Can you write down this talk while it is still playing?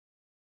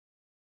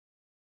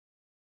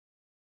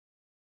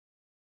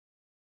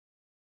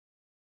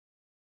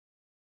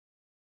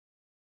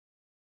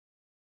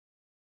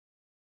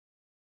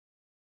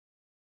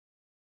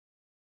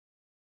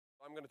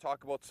I'm going to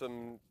talk about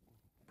some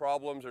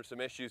problems or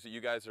some issues that you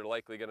guys are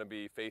likely going to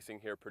be facing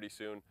here pretty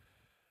soon.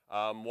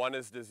 One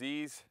is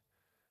disease.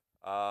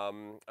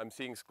 I'm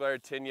seeing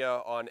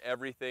sclerotinia on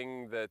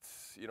everything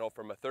that's,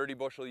 from a 30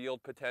 bushel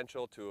yield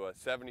potential to a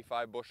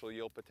 75 bushel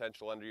yield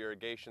potential under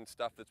irrigation,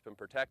 stuff that's been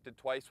protected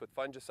twice with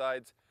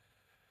fungicides.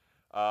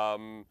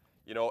 And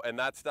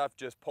that stuff,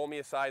 just pull me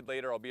aside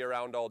later. I'll be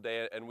around all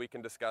day and we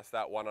can discuss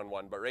that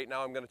one-on-one. But right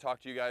now I'm going to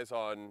talk to you guys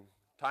on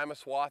time of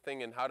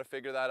swathing and how to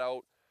figure that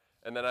out.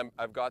 And then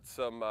I've got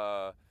some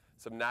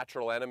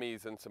natural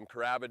enemies and some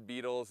carabid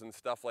beetles and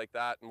stuff like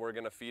that, and we're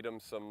going to feed them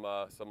some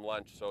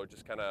lunch. So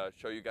just kind of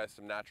show you guys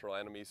some natural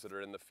enemies that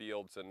are in the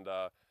fields and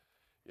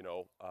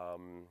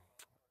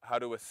how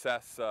to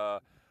assess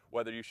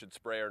whether you should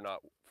spray or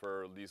not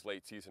for these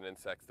late season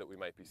insects that we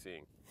might be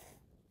seeing.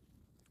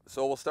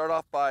 So we'll start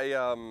off by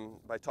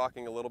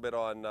talking a little bit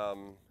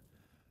on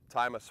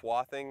time of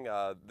swathing.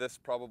 This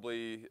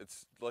probably,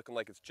 it's looking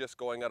like it's just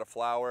going out of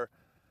flower.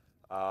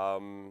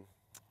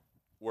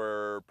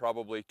 We're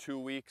probably 2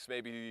 weeks,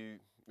 maybe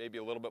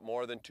a little bit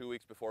more than 2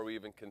 weeks before we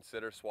even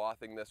consider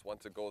swathing this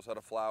once it goes out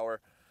of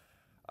flower.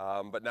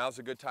 But now's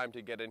a good time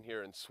to get in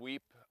here and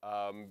sweep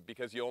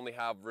because you only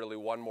have really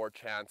one more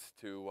chance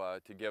to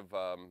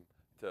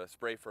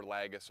spray for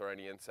lagus or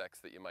any insects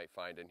that you might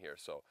find in here.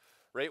 So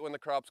right when the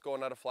crop's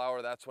going out of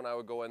flower, that's when I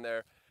would go in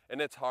there.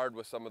 And it's hard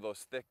with some of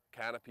those thick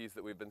canopies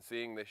that we've been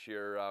seeing this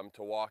year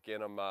to walk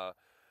in them.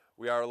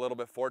 We are a little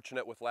bit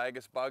fortunate with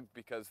lagus bug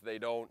because they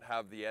don't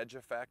have the edge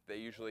effect. They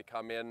usually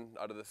come in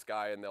out of the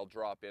sky and they'll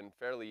drop in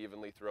fairly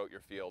evenly throughout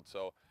your field.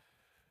 So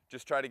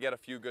just try to get a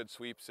few good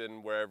sweeps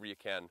in wherever you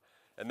can.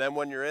 And then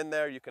when you're in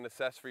there, you can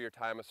assess for your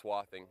time of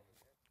swathing.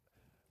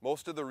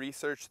 Most of the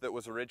research that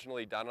was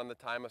originally done on the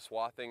time of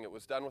swathing, it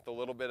was done with a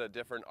little bit of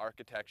different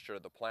architecture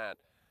of the plant.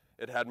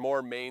 It had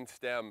more main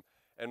stem,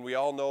 and we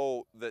all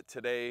know that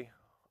today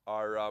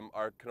our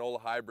canola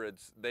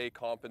hybrids, they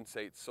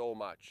compensate so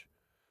much.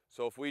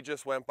 So if we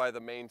just went by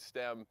the main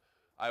stem,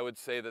 I would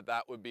say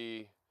that would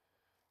be,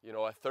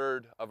 a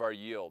third of our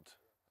yield.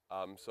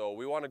 So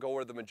we want to go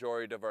where the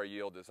majority of our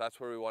yield is.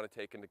 That's where we want to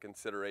take into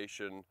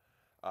consideration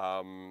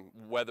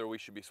whether we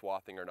should be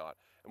swathing or not.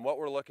 And what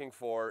we're looking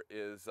for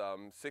is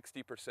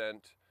 60%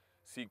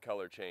 seed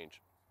color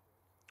change.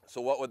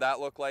 So what would that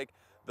look like?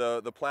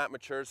 The plant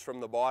matures from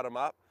the bottom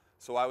up.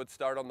 So I would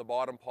start on the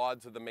bottom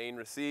pods of the main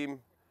raceme,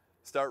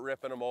 start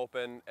ripping them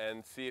open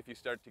and see if you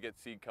start to get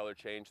seed color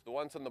change. The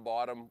ones on the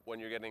bottom, when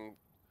you're getting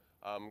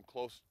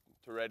close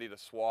to ready to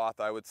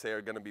swath, I would say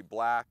are going to be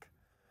black.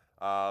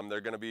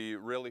 They're going to be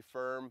really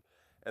firm.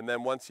 And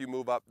then once you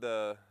move up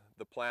the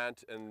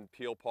plant and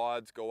peel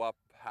pods, go up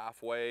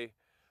halfway,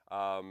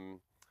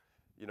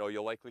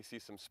 you'll likely see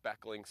some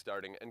speckling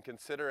starting. And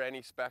consider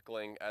any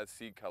speckling as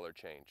seed color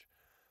change.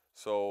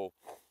 So,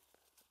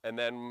 and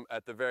then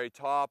at the very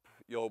top,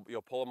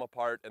 you'll pull them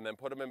apart and then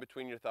put them in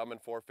between your thumb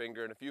and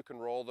forefinger. And if you can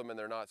roll them and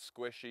they're not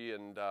squishy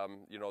and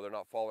they're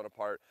not falling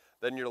apart,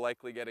 then you're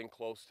likely getting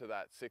close to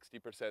that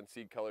 60%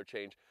 seed color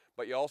change.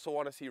 But you also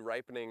want to see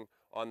ripening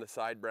on the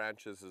side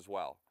branches as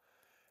well.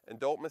 And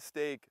don't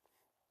mistake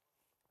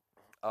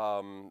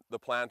the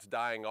plants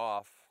dying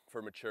off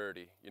for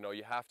maturity.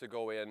 You have to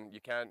go in. You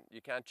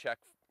can't check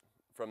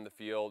from the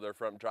field or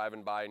from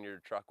driving by in your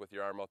truck with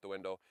your arm out the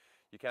window.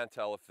 You can't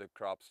tell if the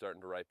crop's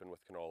starting to ripen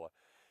with canola.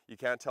 You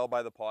can't tell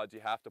by the pods.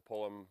 You have to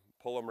pull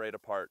them right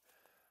apart.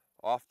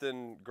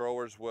 Often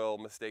growers will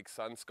mistake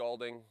sun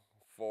scalding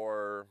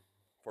for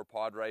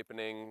pod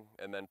ripening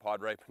and then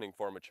pod ripening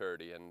for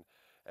maturity,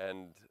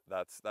 and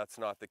that's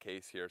not the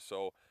case here.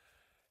 So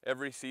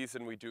every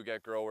season we do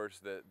get growers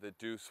that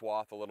do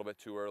swath a little bit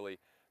too early.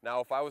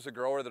 Now if I was a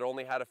grower that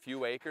only had a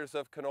few acres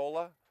of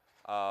canola,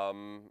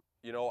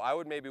 I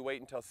would maybe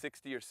wait until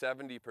 60 or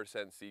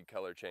 70% seed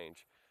color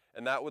change.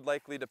 And that would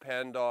likely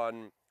depend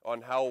on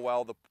how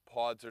well the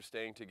pods are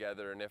staying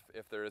together and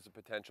if there is a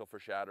potential for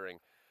shattering.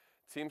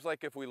 It seems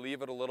like if we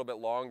leave it a little bit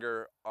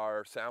longer,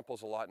 our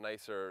sample's a lot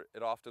nicer.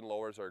 It often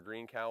lowers our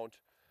green count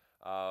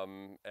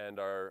and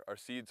our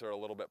seeds are a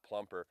little bit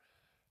plumper.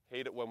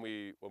 Hate it when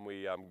we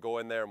go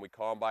in there and we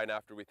combine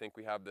after we think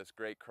we have this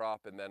great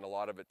crop and then a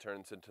lot of it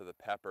turns into the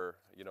pepper,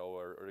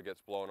 or it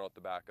gets blown out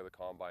the back of the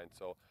combine.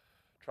 So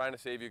trying to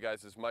save you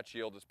guys as much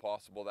yield as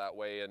possible that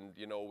way, and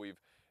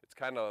it's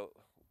kind of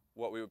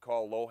what we would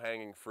call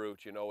low-hanging fruit.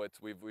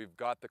 We've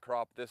got the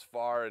crop this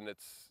far and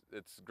it's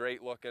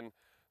great looking,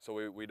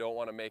 so we don't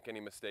want to make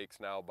any mistakes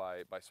now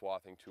by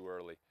swathing too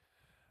early.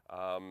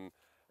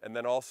 And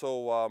then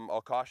also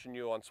I'll caution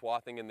you on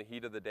swathing in the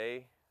heat of the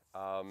day.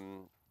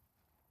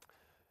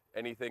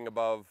 Anything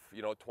above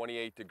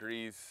 28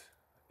 degrees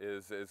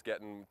is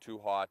getting too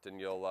hot,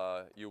 and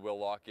you will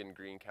lock in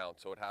green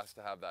count, so it has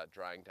to have that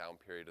drying down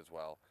period as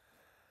well.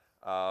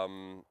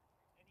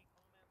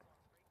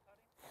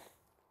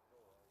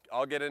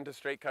 I'll get into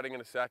straight cutting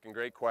in a second.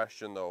 Great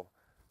question though.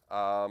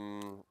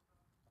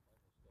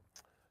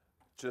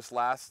 Just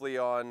lastly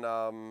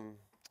on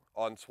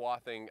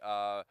swathing,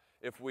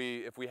 if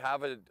we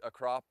have a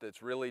crop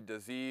that's really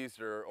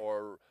diseased,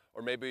 or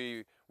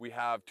maybe we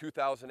have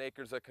 2,000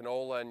 acres of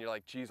canola and you're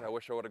like, geez, I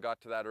wish I would have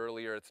got to that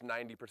earlier. It's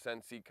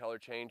 90% seed color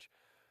change.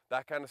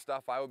 That kind of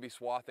stuff I would be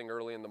swathing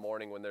early in the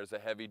morning when there's a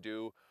heavy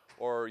dew,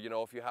 or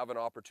if you have an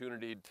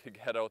opportunity to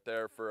get out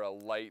there for a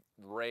light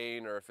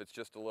rain, or if it's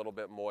just a little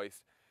bit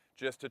moist,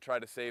 just to try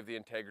to save the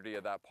integrity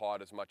of that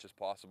pod as much as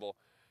possible.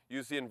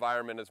 Use the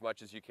environment as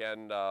much as you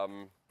can,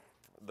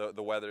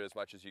 the weather as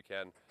much as you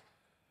can.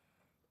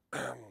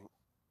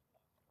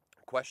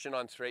 Question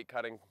on straight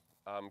cutting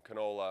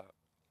canola.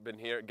 Been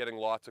getting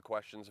lots of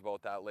questions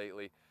about that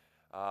lately.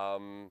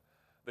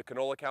 The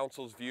Canola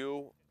Council's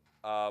view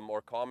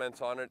or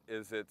comments on it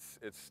is it's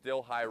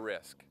still high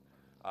risk.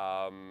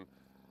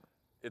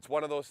 It's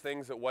one of those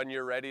things that when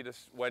you're ready to,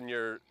 when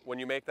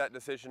you make that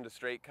decision to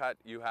straight cut,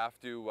 you have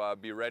to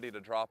be ready to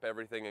drop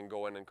everything and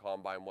go in and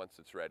combine once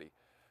it's ready.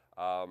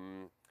 I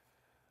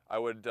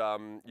would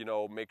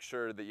make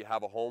sure that you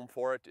have a home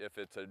for it. If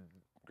it's a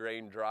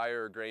grain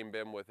dryer or grain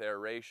bin with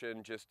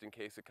aeration, just in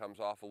case it comes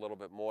off a little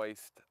bit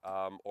moist,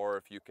 or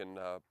if you can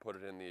put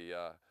it in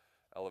the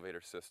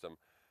elevator system.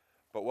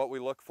 But what we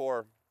look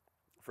for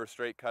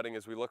straight cutting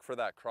is we look for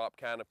that crop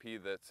canopy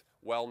that's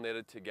well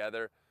knitted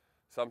together,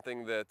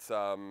 something that's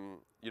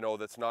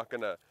that's not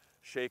going to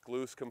shake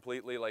loose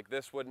completely. Like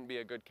this wouldn't be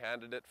a good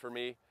candidate for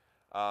me.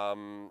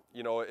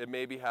 It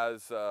maybe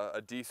has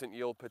a decent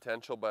yield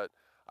potential, but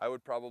I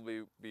would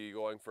probably be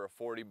going for a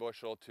 40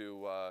 bushel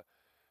to a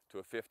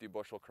 50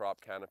 bushel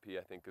crop canopy.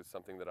 I think is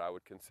something that I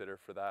would consider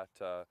for that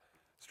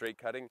straight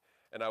cutting.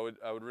 And I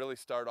would really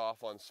start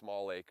off on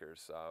small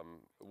acres.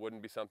 It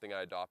wouldn't be something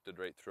I adopted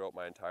right throughout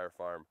my entire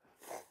farm.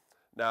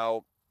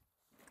 Now,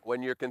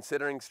 when you're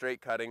considering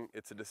straight cutting,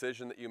 it's a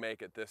decision that you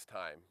make at this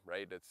time,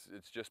 right?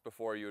 It's just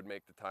before you would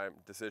make the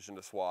decision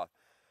to swath.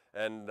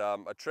 And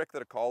a trick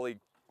that a colleague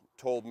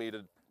told me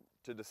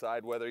to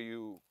decide whether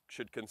you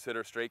should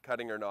consider straight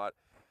cutting or not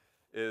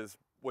is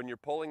when you're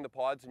pulling the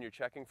pods and you're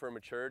checking for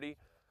maturity,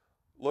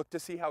 look to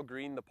see how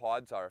green the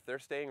pods are. If they're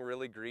staying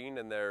really green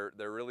and they're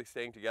really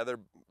staying together,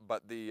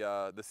 but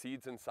the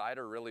seeds inside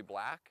are really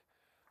black,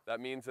 that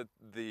means that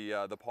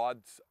the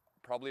pods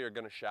probably are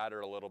going to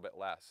shatter a little bit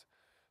less.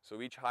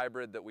 So each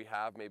hybrid that we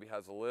have maybe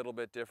has a little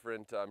bit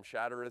different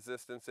shatter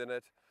resistance in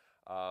it,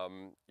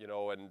 and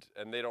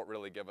they don't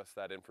really give us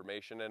that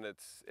information. And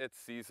it's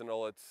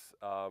seasonal,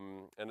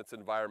 and it's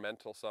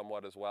environmental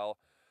somewhat as well.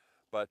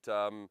 But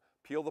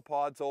peel the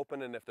pods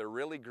open, and if they're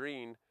really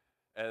green,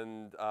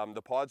 and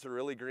the pods are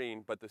really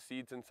green, but the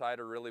seeds inside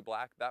are really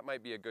black, that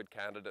might be a good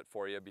candidate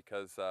for you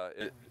because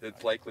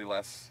it's likely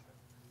less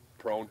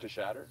prone to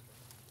shatter.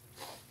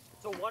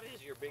 So what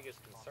is your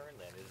biggest concern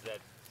then? Is that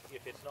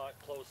if it's not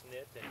close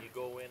knit and you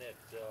go in it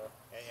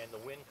and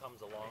the wind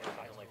comes along or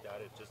something like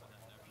that, it's just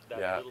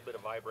that little bit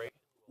of vibration?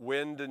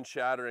 Wind and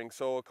shattering.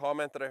 So a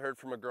comment that I heard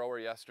from a grower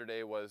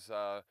yesterday was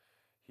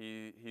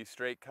he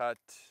straight cut,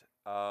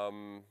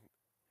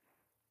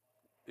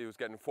 he was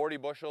getting 40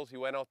 bushels. He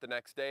went out the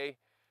next day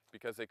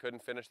because they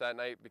couldn't finish that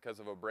night because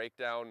of a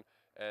breakdown,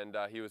 and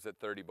he was at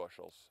 30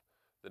 bushels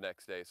the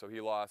next day. So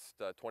he lost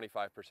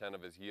 25%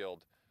 of his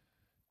yield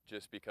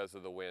just because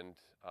of the wind.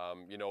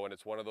 And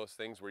it's one of those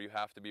things where you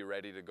have to be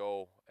ready to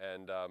go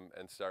and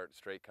start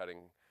straight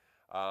cutting.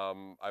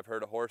 I've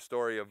heard a horror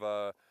story of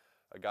a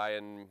guy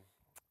in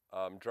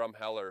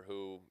Drumheller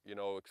who,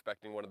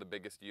 expecting one of the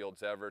biggest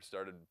yields ever,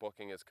 started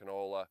booking his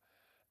canola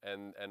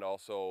and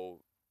also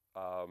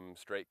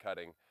straight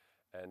cutting.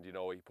 And, he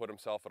put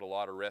himself at a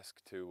lot of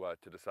risk to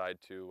decide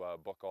to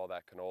book all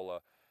that canola.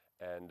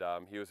 And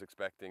he was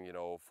expecting,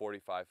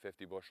 45,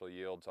 50 bushel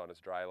yields on his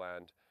dry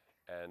land.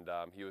 And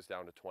he was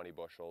down to 20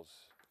 bushels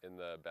in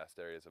the best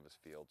areas of his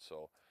field.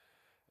 So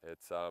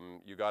it's,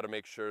 you got to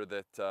make sure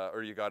that,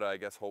 or you got to, I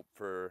guess, hope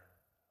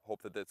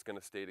that it's going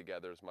to stay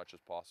together as much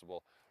as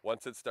possible.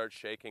 Once it starts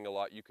shaking a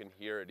lot, you can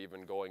hear it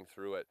even going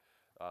through it,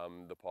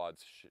 the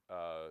pods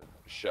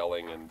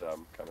shelling and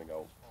coming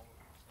out.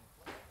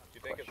 Do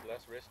you think it's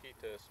less risky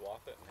to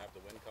swath it and have the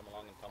wind come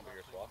along and tumble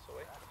your swaths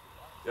away?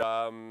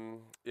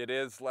 It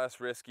is less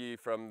risky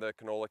from the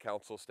Canola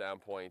Council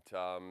standpoint.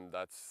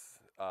 That's,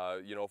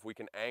 if we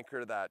can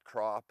anchor that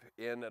crop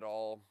in at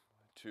all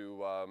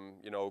to,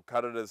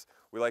 cut it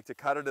we like to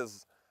cut it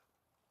as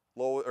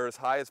low or as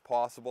high as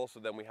possible, so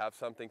then we have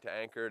something to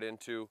anchor it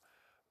into.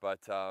 But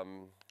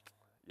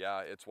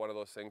it's one of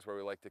those things where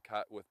we like to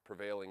cut with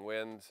prevailing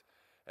winds.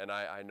 And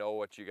I know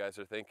what you guys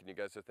are thinking. You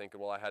guys are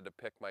thinking, well, I had to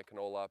pick my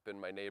canola up in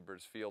my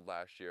neighbor's field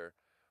last year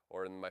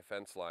or in my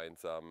fence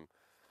lines.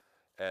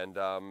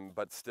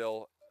 But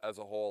still, as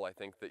a whole, I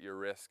think that your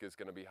risk is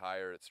going to be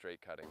higher at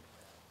straight cutting.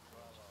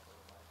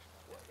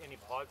 Any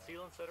pod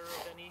sealants that are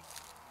of any?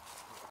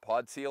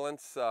 Pod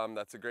sealants,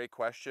 that's a great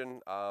question.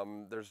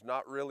 There's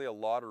not really a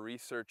lot of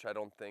research, I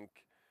don't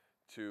think,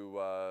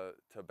 to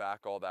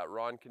back all that.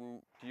 Ron,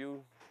 can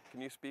you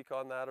speak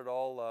on that at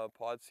all,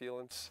 pod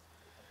sealants?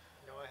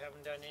 No, I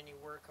haven't done any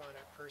work on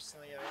it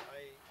personally.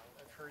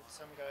 I've heard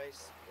some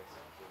guys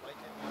like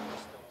it,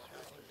 others don't.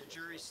 I think the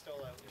jury's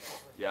still out.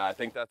 Yeah, I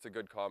think that's a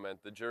good comment.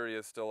 The jury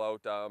is still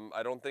out.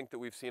 I don't think that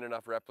we've seen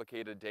enough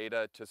replicated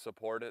data to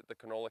support it. The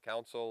Canola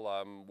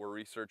Council, we're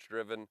research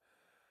driven.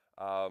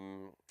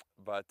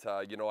 But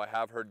you know, I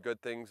have heard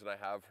good things, and I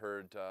have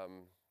heard,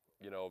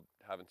 you know,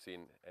 haven't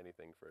seen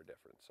anything for a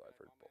difference. So I've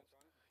heard both.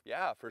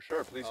 Yeah, for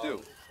sure. Please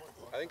do.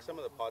 I think some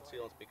of the pod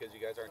sealants, because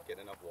you guys aren't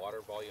getting enough water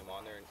volume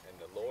on there, and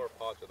the lower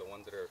pods are the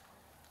ones that are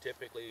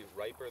typically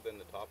riper than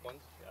the top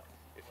ones. Yeah.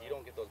 If you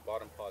don't get those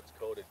bottom pods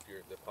coated,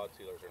 the pod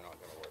sealers are not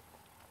going to work.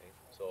 Okay?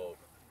 So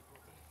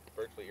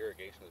virtually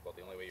irrigation is about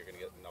the only way you're going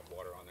to get enough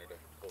water on there to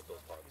coat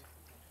those pods.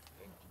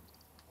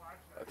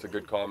 That's a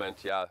good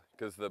comment, yeah,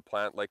 because the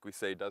plant, like we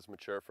say, does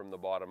mature from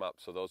the bottom up,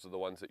 so those are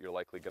the ones that you're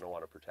likely going to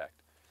want to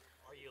protect.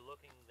 Are you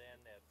looking then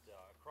at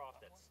a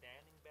crop that's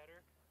standing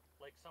better?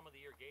 Like some of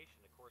the irrigation,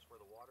 of course, where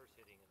the water's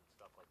hitting and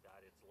stuff like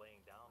that, it's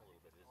laying down a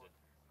little bit. Is it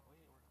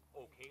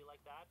okay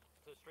like that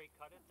to straight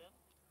cut it then?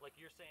 Like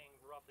you're saying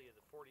roughly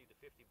the 40 to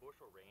 50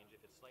 bushel range,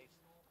 if it's nice,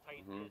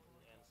 tight knit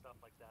and stuff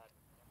like that,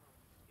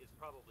 is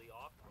probably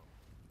optimal.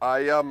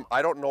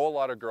 I don't know a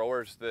lot of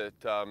growers that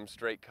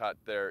straight cut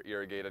their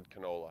irrigated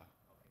canola.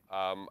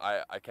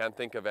 I can't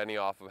think of any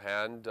off of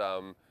hand.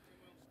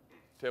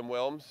 Tim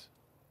Wilms,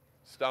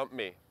 stump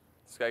me.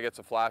 This guy gets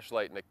a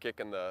flashlight and a kick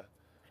in the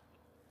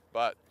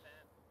butt.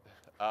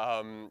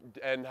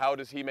 And how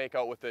does he make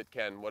out with it,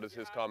 Ken? What is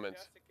his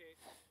comments?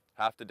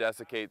 Have to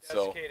desiccate.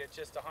 So Desiccate, it's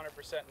just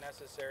 100%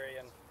 necessary,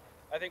 and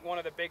I think one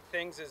of the big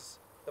things is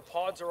the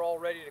pods are all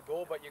ready to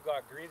go, but you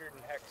got greener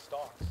than heck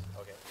stalks.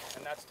 Okay.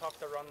 And that's tough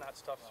to run that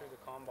stuff through the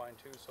combine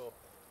too. So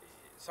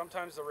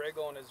sometimes the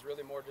Regolin is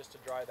really more just to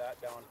dry that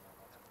down.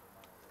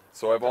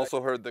 So I've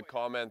also heard the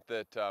comment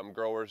that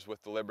growers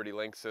with the Liberty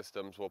Link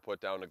systems will put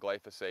down a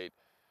glyphosate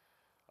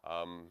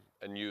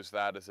and use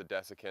that as a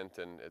desiccant,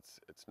 and it's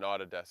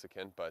not a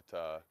desiccant,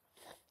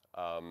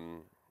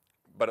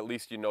 but at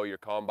least you know you're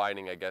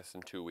combining, I guess,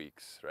 in 2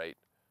 weeks, right,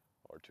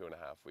 or 2.5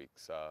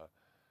 weeks.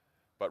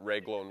 But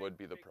Regolin would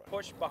be the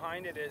push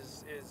behind it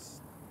is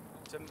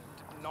to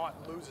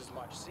not lose as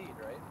much seed,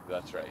 right?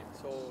 That's right.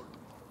 So,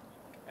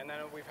 and then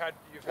you've had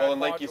well,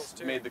 and like you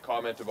too. made the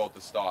comment about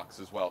the stalks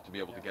as well, to be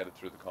able to get it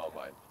through the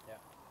combine. Yeah.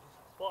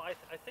 Well, I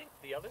think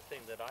the other thing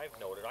that I've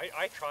noted,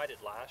 I tried it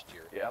last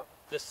year. Yeah.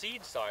 The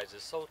seed size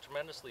is so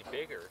tremendously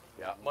bigger,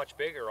 yeah, much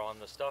bigger on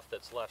the stuff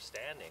that's left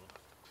standing,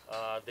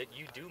 that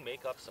you do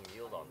make up some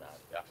yield on that.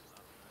 Yeah.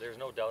 There's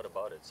no doubt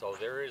about it. So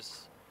there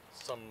is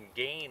some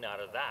gain out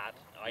of that.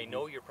 I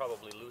know you're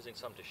probably losing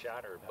some to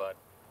shatter, but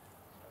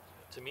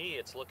to me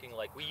it's looking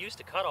like we used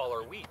to cut all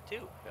our wheat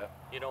too. Yeah.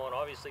 You know, and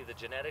obviously the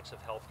genetics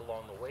have helped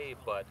along the way,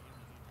 but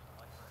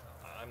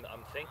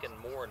I'm thinking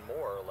more and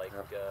more like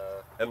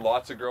and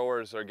lots of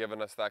growers are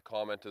giving us that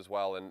comment as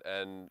well,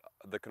 and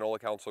the Canola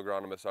Council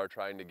agronomists are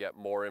trying to get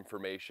more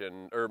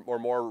information or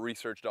more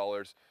research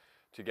dollars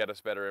to get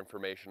us better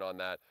information on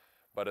that.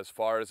 But as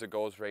far as it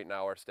goes right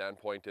now, our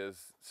standpoint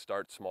is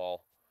start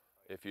small.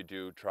 If you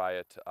do try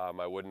it,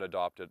 I wouldn't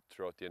adopt it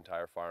throughout the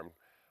entire farm.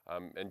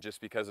 And just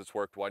because it's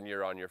worked 1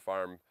 year on your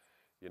farm,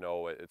 you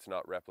know, it's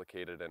not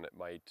replicated, and it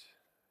might,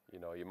 you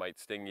know, you might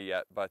sting you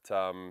yet. But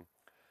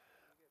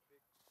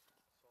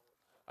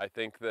I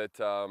think that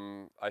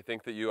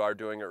you are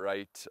doing it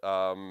right.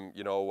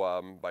 You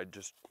know, by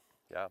just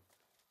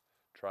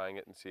trying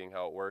it and seeing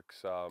how it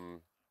works.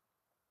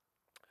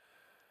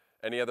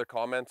 Any other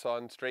comments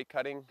on straight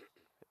cutting?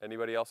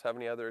 Anybody else have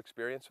any other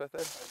experience with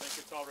it? I think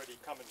it's already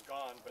come and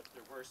gone, but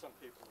there were some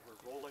people who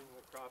were rolling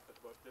the crop at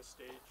about this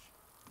stage,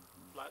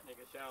 flattening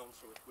it down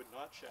so it would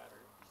not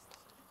shatter,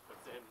 but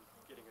then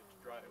getting it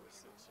to dry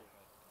was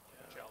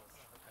a challenge.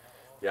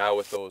 Yeah,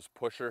 with those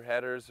pusher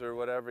headers or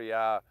whatever.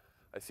 Yeah,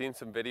 I've seen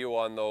some video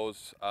on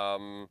those,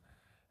 and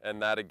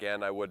that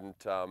again I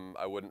wouldn't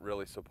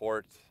really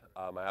support.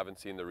 I haven't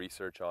seen the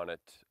research on it,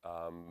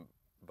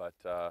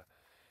 but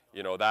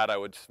you know, that I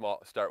would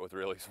start with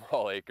really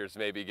small acres,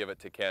 maybe give it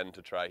to Ken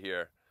to try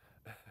here.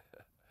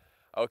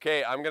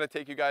 Okay, I'm going to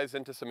take you guys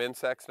into some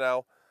insects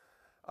now.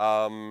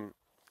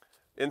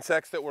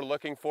 Insects that we're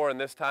looking for in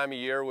this time of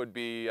year would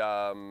be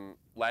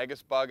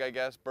Lagus bug, I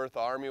guess, Bertha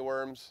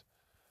armyworms.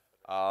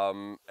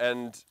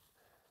 And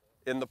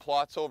in the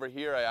plots over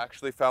here, I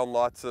actually found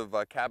lots of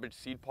cabbage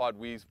seed pod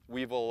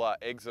weevil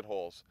exit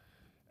holes.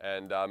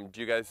 And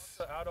do you guys...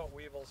 The adult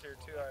weevils here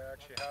too. I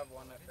actually have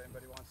one if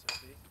anybody wants to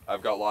see.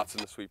 I've got lots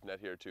in the sweep net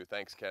here too.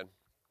 Thanks, Ken.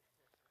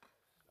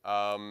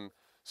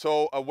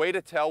 So a way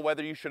to tell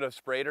whether you should have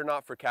sprayed or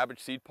not for cabbage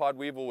seed pod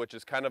weevil, which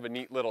is kind of a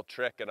neat little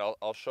trick, and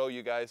I'll show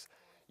you guys.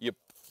 You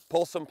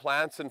pull some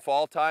plants in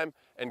fall time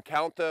and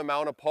count the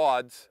amount of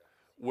pods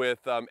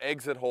with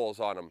exit holes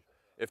on them.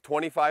 If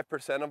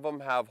 25% of them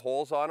have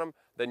holes on them,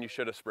 then you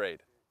should have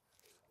sprayed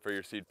for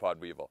your seed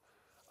pod weevil.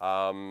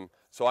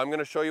 So I'm going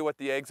to show you what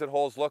the exit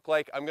holes look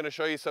like. I'm going to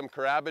show you some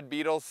carabid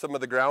beetles, some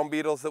of the ground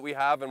beetles that we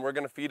have, and we're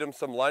going to feed them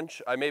some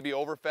lunch. I maybe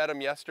overfed them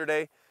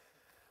yesterday,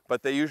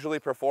 but they usually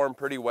perform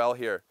pretty well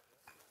here.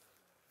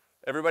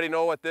 Everybody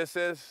know what this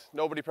is?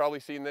 Nobody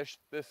probably seen this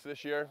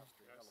year.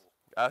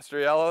 Aster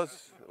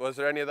yellows? Was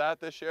there any of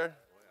that this year?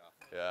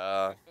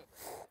 Yeah.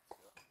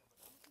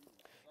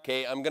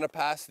 Okay, I'm gonna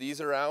pass these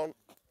around.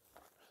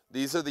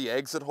 These are the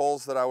exit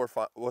holes that I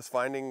was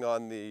finding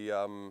on the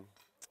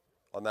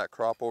on that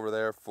crop over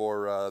there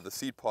for the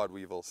seed pod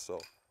weevils. So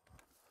I'm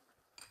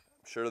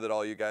sure that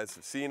all you guys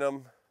have seen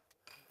them.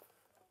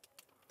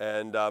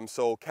 And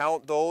so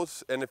count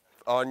those, and if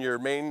on your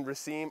main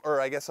raceme,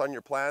 or I guess on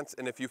your plants,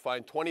 and if you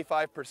find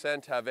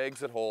 25% have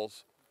exit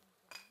holes,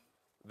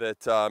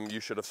 that you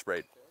should have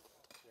sprayed.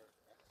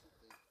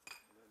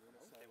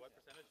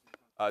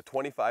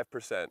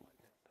 25%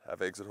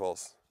 have exit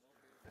holes,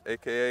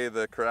 aka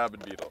the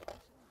carabid beetle.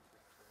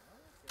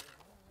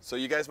 So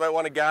you guys might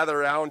want to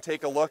gather around,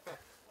 take a look.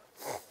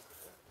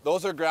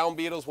 Those are ground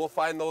beetles. We'll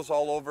find those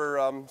all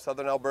over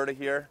southern Alberta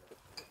here.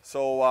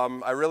 So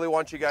I really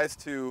want you guys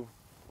to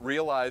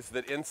realize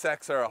that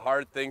insects are a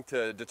hard thing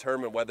to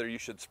determine whether you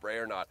should spray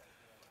or not.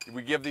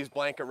 We give these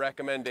blanket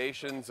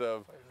recommendations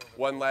of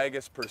 1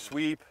 Lagus per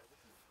sweep,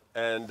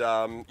 and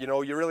you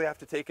know, you really have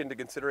to take into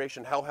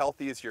consideration how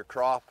healthy is your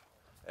crop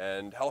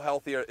and how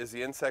healthy is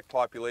the insect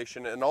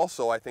population, and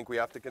also I think we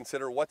have to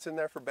consider what's in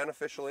there for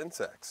beneficial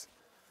insects.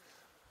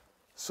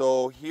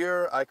 So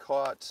here I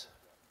caught,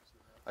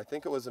 I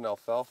think it was an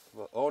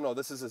alfalfa, oh no,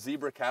 this is a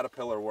zebra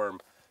caterpillar worm.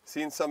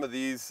 Seen some of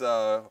these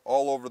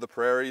all over the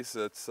prairies.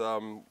 It's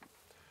a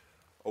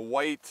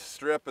white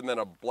strip and then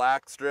a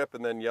black strip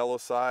and then yellow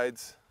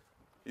sides.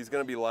 He's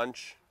gonna be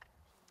lunch.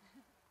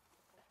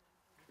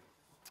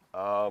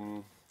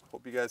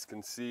 Hope you guys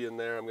can see in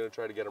there. I'm gonna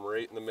try to get him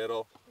right in the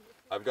middle.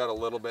 I've got a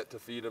little bit to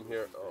feed him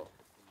here. Oh,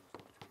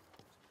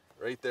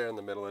 right there in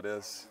the middle it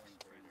is.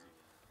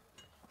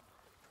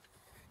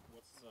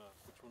 Which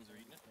ones are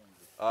eating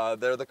it?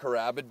 They're the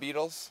carabid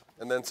beetles.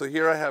 And then so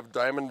here I have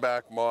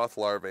diamondback moth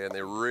larvae, and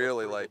they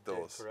really like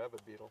those.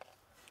 Carabid beetle.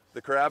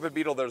 The carabid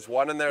beetle, there's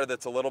one in there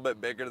that's a little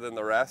bit bigger than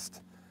the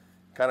rest.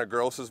 Kind of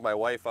grosses my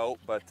wife out,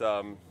 but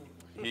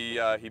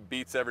he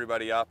beats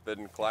everybody up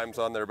and climbs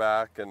on their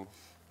back, and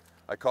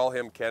I call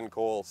him Ken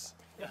Coles.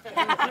 Holy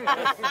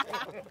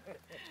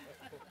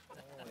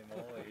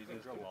moly, he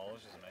just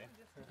demolishes me.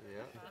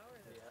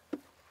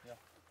 Yeah.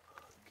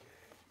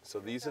 So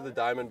these are the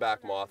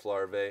diamondback moth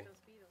larvae.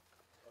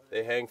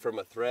 They hang from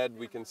a thread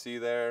we can see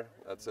there.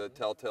 That's a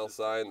telltale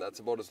sign. That's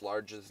about as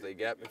large as they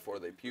get before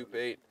they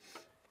pupate.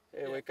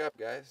 Hey, wake up,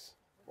 guys.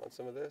 Want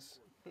some of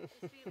this?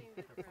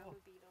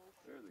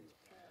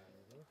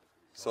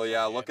 So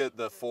yeah, look at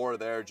the 4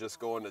 there just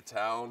going to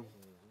town.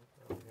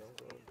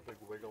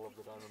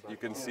 You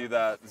can see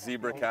that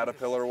zebra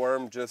caterpillar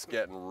worm just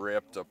getting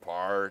ripped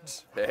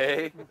apart.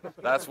 Hey,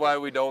 that's why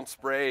we don't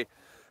spray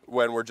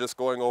when we're just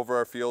going over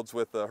our fields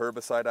with a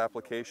herbicide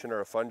application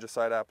or a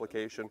fungicide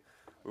application.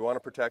 We want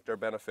to protect our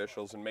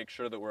beneficials and make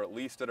sure that we're at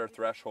least at our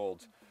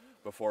thresholds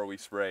before we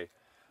spray.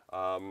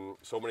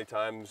 So many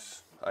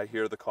times I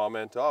hear the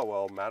comment, oh,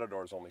 well,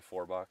 Matador's only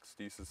 $4,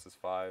 Desis is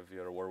 $5, you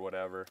know, or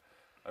whatever.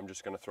 I'm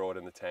just going to throw it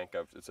in the tank.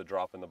 It's a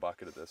drop in the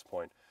bucket at this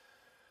point.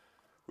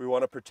 We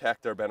want to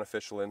protect our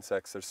beneficial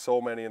insects. There's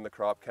so many in the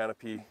crop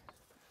canopy.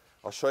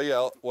 I'll show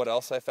you what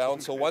else I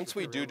found. So once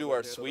we do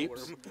our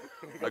sweeps,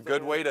 a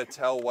good way to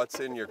tell what's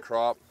in your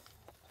crop,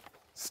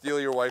 steal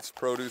your wife's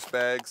produce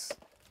bags.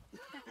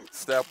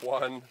 Step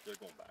 1. They're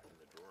going back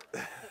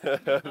in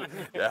the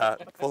drawer. Yeah,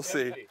 we'll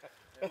see.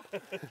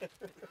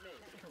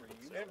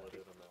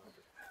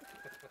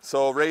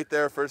 So right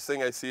there, first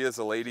thing I see is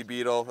a lady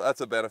beetle.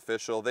 That's a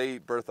beneficial. They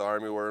eat Bertha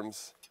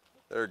armyworms.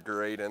 They're a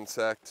great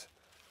insect.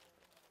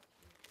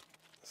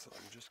 So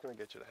I'm just going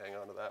to get you to hang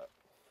on to that.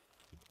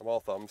 I'm all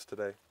thumbs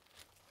today.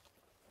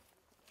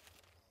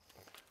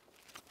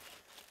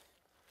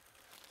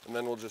 And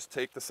then we'll just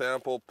take the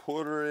sample,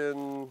 put her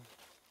in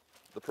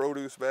the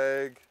produce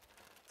bag.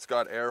 It's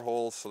got air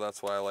holes, so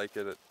that's why I like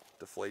it. It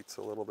deflates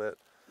a little bit.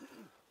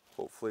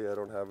 Hopefully I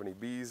don't have any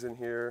bees in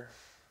here.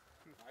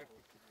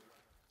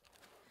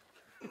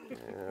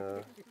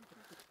 Yeah.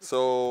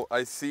 So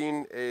I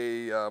seen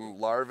a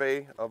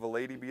larvae of a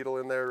lady beetle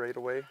in there right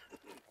away.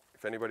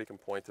 If anybody can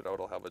point it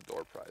out, I'll have a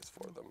door prize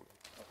for them.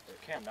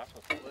 Cam, that's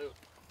what's blue.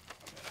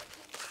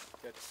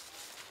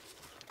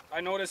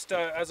 I noticed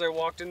as I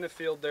walked in the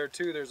field there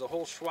too, there's a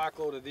whole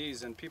schwackload of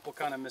these, and people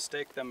kind of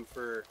mistake them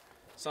for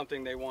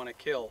something they want to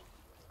kill.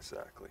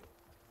 Exactly.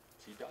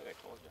 See, Doug, I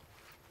told you.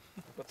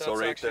 But that's So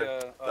right actually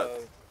there,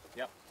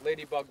 a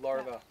ladybug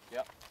larva.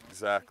 Yep.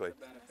 Exactly.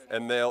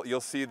 And you'll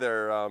see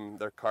their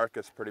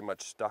carcass pretty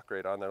much stuck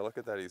right on there. Look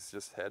at that, he's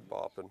just head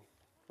bopping.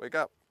 Wake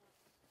up.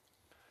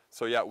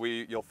 So yeah,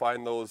 you'll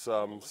find those. Do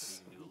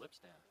the lip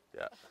stand.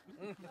 Yeah.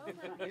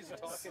 He's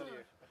talking to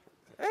you.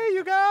 Hey,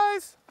 you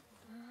guys.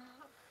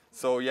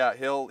 So yeah,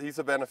 he's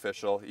a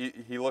beneficial.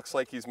 He looks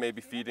like he's maybe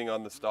feeding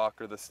on the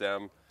stalk or the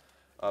stem.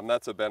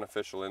 That's a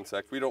beneficial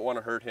insect. We don't want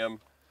to hurt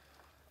him.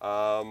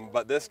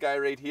 But this guy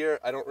right here,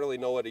 I don't really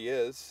know what he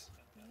is.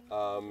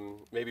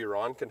 Maybe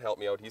Ron can help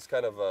me out. He's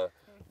kind of a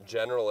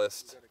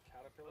generalist.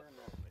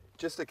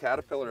 Just a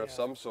caterpillar of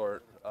some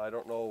sort. I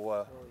don't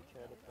know.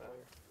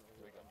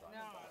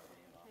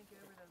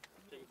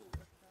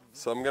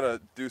 So I'm gonna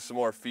do some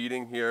more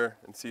feeding here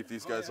and see if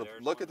these guys will,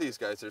 look at these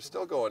guys, they're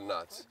still going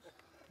nuts.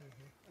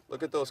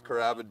 Look at those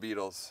carabid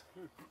beetles.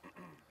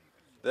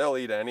 They'll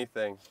eat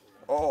anything.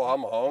 Oh,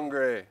 I'm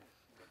hungry.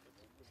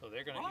 So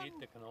they're going to eat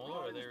the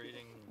canola, or they're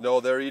eating? No,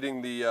 they're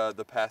eating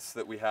the pests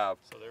that we have.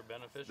 So they're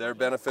beneficial? They're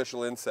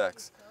beneficial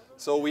insects.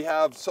 So we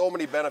have so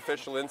many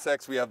beneficial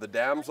insects. We have the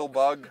damsel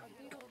bug.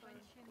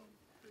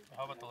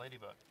 How about the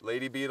ladybug?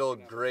 Lady beetle,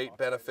 great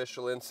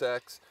beneficial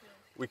insects.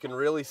 We can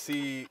really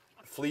see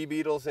flea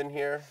beetles in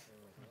here.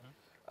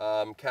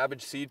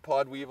 Cabbage seed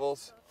pod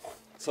weevils.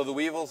 So the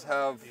weevils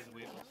have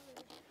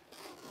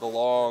the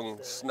long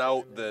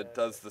snout that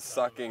does the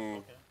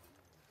sucking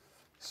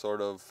sort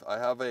of. I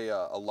have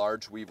a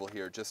large weevil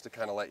here just to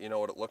kind of let you know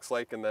what it looks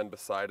like, and then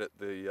beside it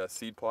the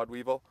seed pod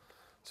weevil.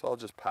 So I'll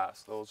just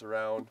pass those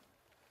around.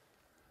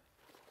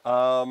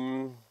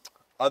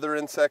 Other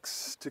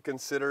insects to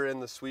consider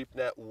in the sweep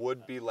net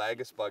would be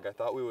lagus bug. I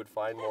thought we would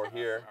find more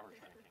here.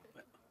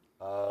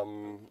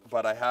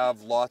 But I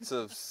have lots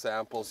of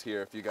samples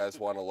here if you guys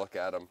want to look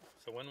at them.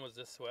 So when was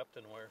this swept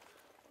and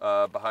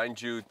where? Behind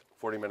you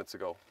 40 minutes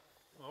ago.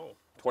 Oh.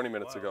 20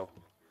 minutes ago.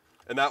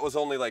 And that was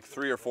only like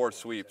 3 or 4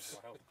 sweeps.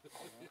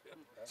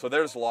 So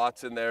there's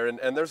lots in there,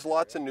 and there's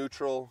lots of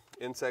neutral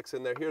insects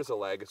in there. Here's a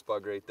lagus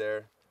bug right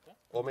there.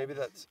 Oh, maybe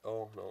that's,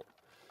 oh no.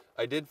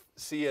 I did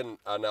see an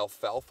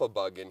alfalfa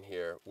bug in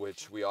here,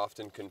 which we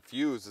often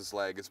confuse as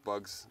lagus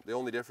bugs. The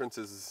only difference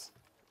is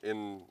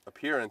in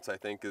appearance, I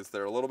think, is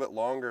they're a little bit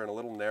longer and a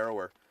little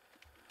narrower.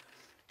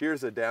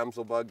 Here's a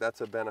damsel bug.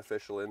 That's a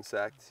beneficial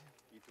insect.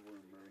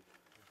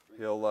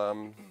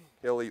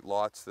 He'll eat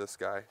lots, this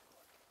guy.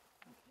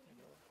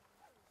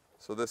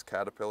 So this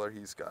caterpillar,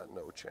 he's got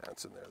no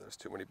chance in there. There's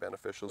too many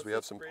beneficials. We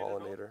have some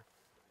pollinator.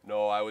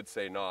 No, I would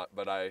say not,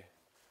 but I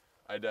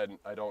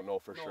don't know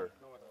for sure.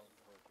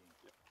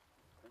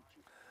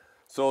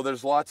 So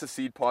there's lots of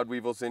seed pod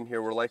weevils in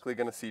here. We're likely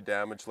going to see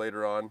damage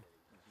later on.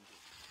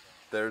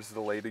 There's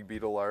the lady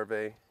beetle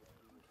larvae.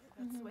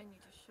 That's when you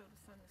just showed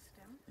us on the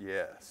stem?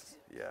 Yes,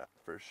 yeah,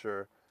 for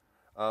sure.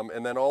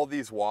 And then all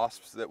these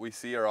wasps that we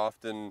see are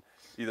often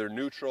either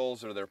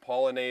neutrals or they're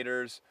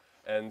pollinators,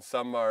 and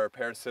some are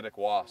parasitic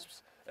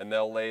wasps, and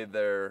they'll lay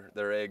their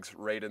eggs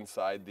right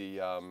inside the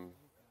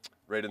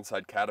right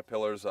inside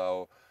caterpillars,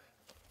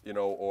 you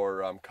know,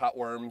 or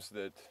cutworms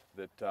that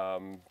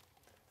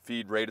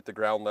feed right at the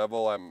ground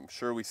level. I'm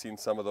sure we've seen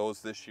some of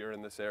those this year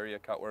in this area,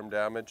 cutworm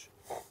damage.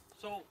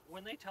 So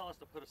when they tell us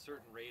to put a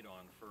certain rate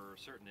on for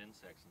certain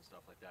insects and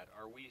stuff like that,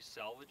 are we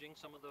salvaging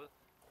some of the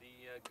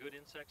good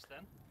insects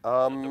then?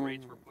 The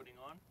rates we're putting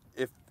on?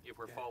 If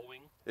we're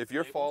following? If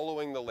you're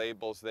following the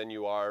labels, then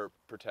you are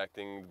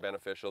protecting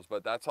beneficials,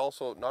 but that's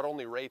also not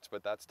only rates,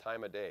 but that's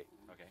time of day.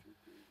 Okay.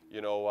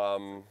 You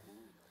know,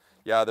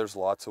 yeah, there's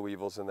lots of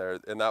weevils in there,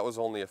 and that was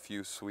only a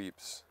few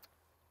sweeps.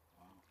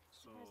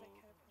 So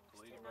the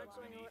ladybug's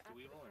going to eat the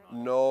weevil or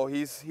not? No,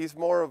 he's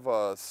more of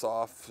a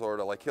soft sort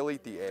of, like he'll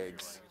eat the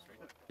eggs.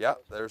 Yeah,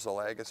 there's a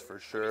lagus for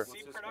sure.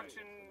 Seed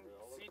production,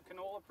 seed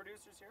canola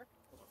producers here?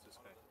 What's this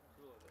guy?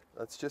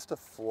 That's just a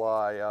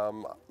fly.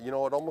 You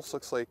know, it almost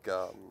looks like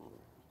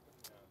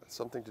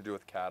something to do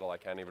with cattle. I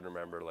can't even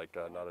remember, like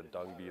not a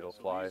dung beetle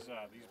fly. These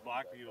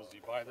black beetles,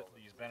 you buy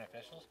these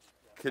beneficials?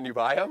 Can you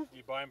buy them?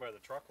 You buy them by the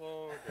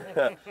truckload,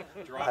 or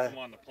drop them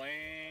on the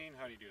plane?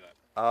 How do you do that?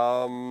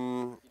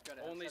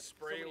 Only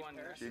spray one.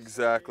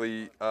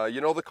 Exactly.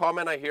 You know, the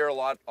comment I hear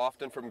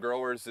often from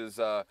growers is,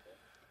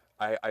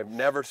 I've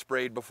never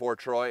sprayed before,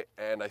 Troy,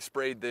 and I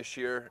sprayed this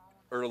year,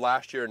 or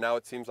last year, and now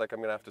it seems like I'm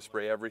going to have to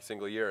spray every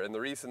single year. And the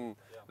reason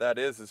that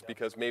is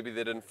because maybe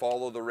they didn't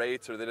follow the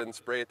rates, or they didn't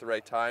spray at the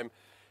right time,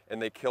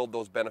 and they killed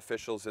those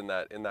beneficials in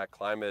that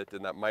climate,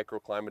 in that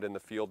microclimate in the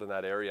field in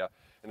that area.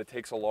 And it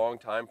takes a long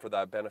time for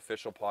that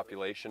beneficial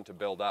population to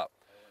build up.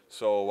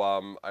 So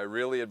I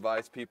really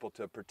advise people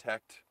to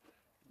protect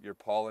your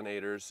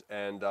pollinators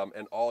and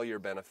all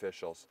your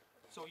beneficials.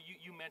 So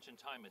you mentioned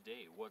time of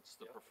day. What's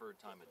the preferred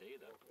time of day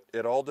then?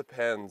 It all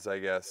depends, I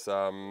guess.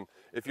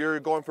 If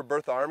you're going for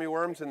Bertha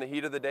armyworms in the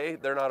heat of the day,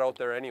 they're not out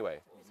there anyway.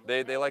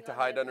 They like to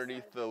hide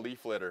underneath the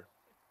leaf litter.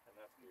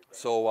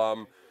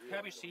 So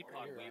Cabbage seed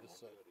pod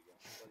weevils.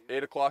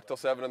 8 o'clock till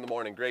 7 in the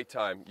morning, great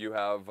time. You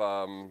have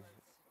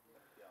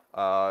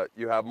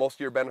most of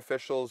your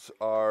beneficials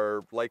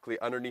are likely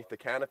underneath the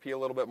canopy a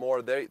little bit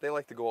more. They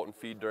like to go out and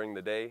feed during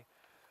the day.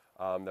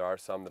 There are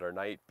some that are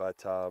night,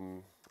 but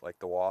like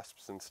the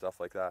wasps and stuff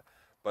like that.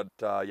 But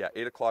yeah,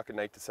 8 o'clock at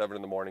night to 7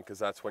 in the morning, because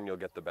that's when you'll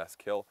get the best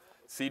kill.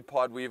 Seed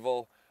pod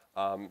weevil,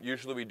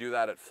 usually we do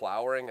that at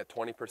flowering at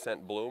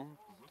 20% bloom.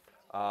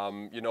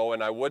 You know,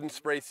 and I wouldn't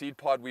spray seed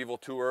pod weevil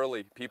too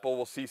early. People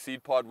will see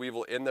seed pod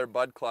weevil in their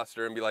bud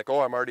cluster and be like,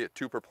 oh, I'm already at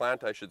 2 per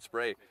plant, I should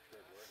spray.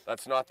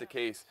 That's not the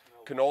case.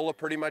 Canola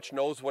pretty much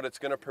knows what it's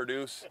going to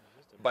produce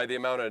by the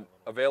amount of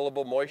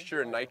available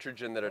moisture and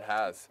nitrogen that it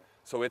has.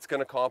 So it's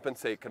going to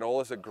compensate.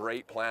 Canola is a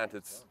great plant.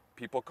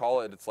 People call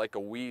it, it's like a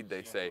weed,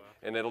 they say,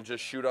 and it'll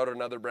just shoot out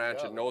another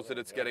branch. It knows that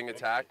it's getting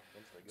attacked.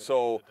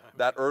 So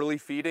that early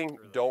feeding,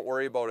 don't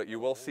worry about it. You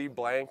will see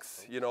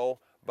blanks, you know,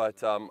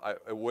 but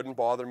it wouldn't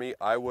bother me.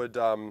 I would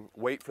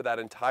wait for that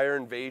entire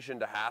invasion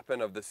to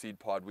happen of the seed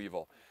pod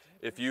weevil.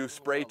 If you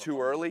spray too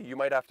early, you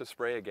might have to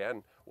spray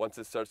again once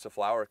it starts to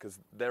flower, because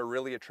they're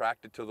really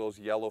attracted to those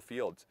yellow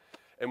fields.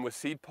 And with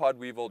seed pod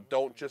weevil,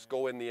 don't just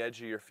go in the edge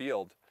of your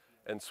field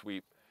and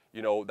sweep.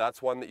 You know,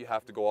 that's one that you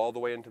have to go all the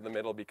way into the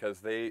middle,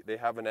 because they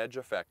have an edge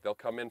effect. They'll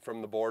come in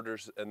from the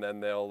borders, and then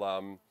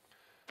they'll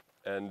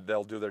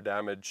do their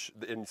damage.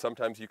 And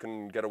sometimes you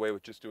can get away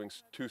with just doing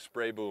 2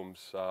 spray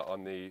booms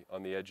on the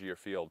edge of your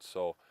field.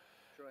 So,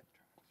 Troy,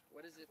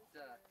 what is it?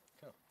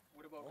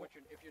 What about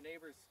if your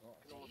neighbor's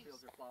canola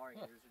fields are flowering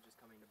and yours are just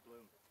coming to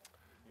bloom?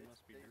 It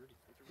must be dirty.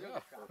 It's a real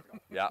good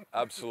traffic. yeah,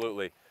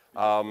 absolutely.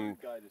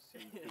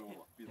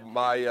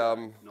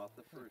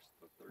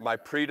 My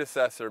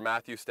predecessor,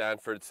 Matthew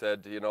Stanford,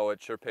 said, you know,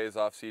 it sure pays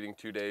off seeding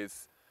 2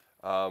 days.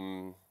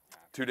 2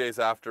 days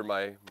after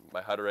my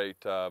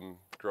Hutterite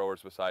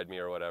growers beside me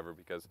or whatever,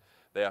 because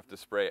they have to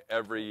spray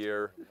every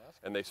year,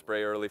 and they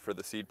spray early for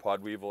the seed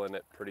pod weevil, and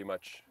it pretty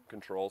much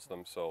controls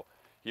them. So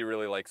he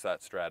really likes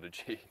that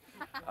strategy.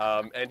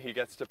 And he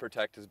gets to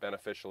protect his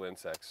beneficial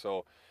insects.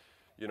 So,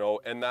 you know,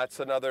 and that's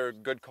another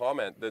good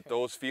comment, that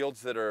those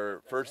fields that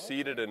are first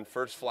seeded and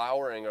first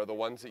flowering are the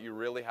ones that you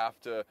really have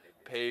to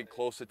pay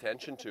close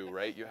attention to,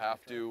 right? You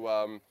have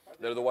to,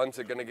 they're the ones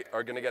that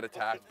are gonna get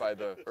attacked by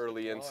the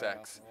early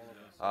insects.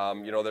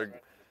 You know,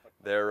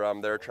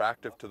 they're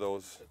attractive to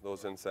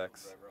those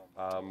insects.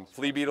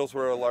 Flea beetles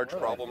were a large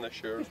problem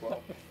this year as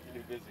well.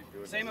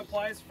 Same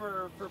applies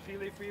for pea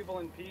leaf weevil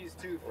and peas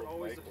too. For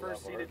always the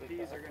first seeded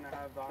peas are going to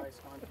have the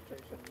highest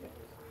concentration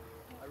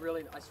of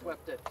weevils. I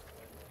swept it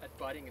at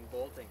budding and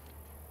bolting,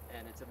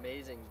 and it's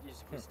amazing.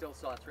 We still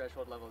saw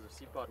threshold levels of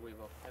seed pod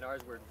weevil, and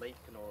ours were late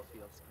canola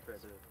fields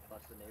compared to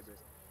lots of the neighbors.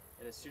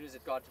 And as soon as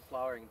it got to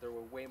flowering, there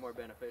were way more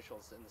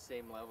beneficials in the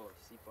same level of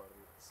seed pod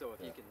weevil. So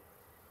if you can...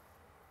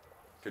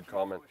 Good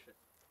comment.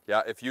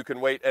 Yeah, if you can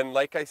wait, and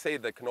like I say,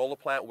 the canola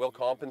plant will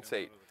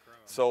compensate.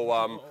 So,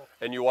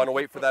 and you want to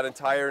wait for that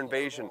entire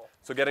invasion.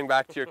 So getting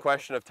back to your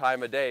question of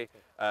time of day,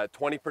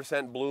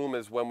 20% bloom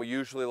is when we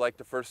usually like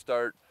to first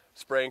start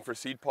spraying for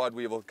seed pod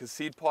weevil, because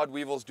seed pod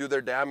weevils do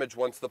their damage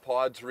once the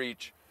pods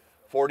reach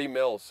 40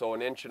 mils, so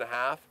 1.5 inches,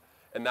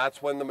 and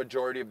that's when the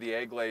majority of the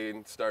egg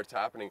laying starts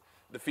happening.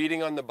 The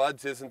feeding on the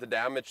buds isn't the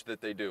damage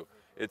that they do.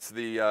 It's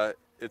the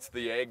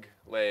egg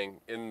laying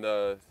in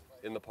the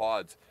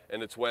pods,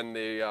 and it's when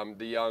the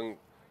young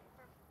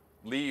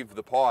leave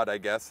the pod, I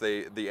guess,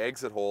 the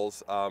exit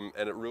holes,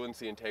 and it ruins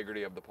the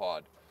integrity of the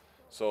pod.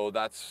 So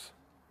that's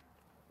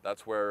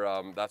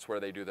where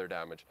they do their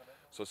damage.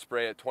 So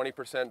spray at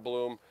 20%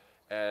 bloom,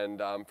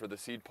 and for the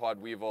seed pod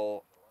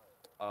weevil,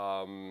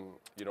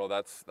 you know,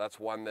 that's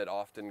one that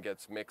often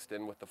gets mixed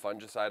in with the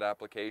fungicide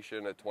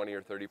application at 20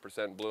 or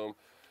 30% bloom.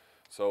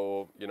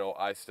 So, you know,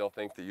 I still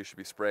think that you should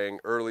be spraying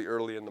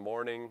early in the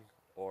morning,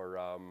 or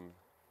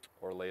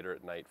later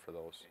at night for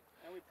those.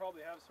 And we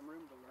probably have some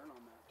room to learn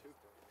on that too.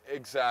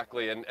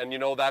 Exactly, and you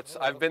know,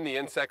 I've been the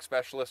insect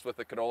specialist with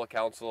the Canola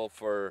Council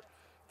for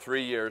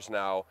 3 years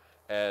now,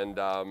 and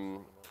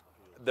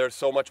there's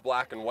so much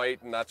black and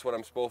white, and that's what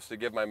I'm supposed to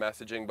give my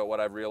messaging, but what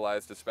I've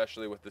realized,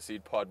 especially with the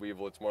seed pod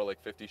weevil, it's more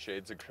like 50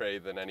 shades of gray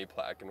than any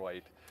black and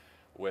white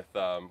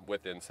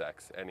with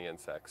insects, any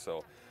insects.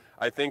 So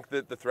I think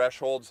that the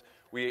thresholds,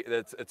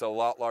 it's a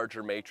lot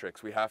larger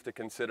matrix. We have to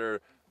consider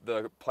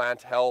the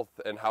plant health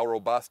and how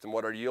robust and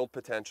what our yield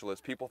potential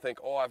is. People think,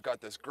 oh, I've got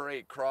this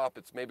great crop,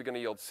 it's maybe going to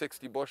yield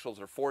 60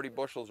 bushels or 40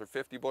 bushels or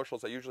 50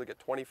 bushels. I usually get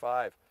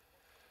 25.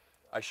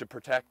 I should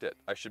protect it.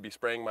 I should be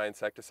spraying my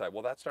insecticide.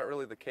 Well, that's not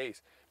really the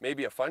case.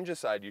 Maybe a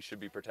fungicide you should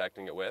be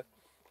protecting it with,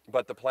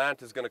 but the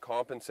plant is going to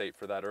compensate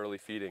for that early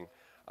feeding.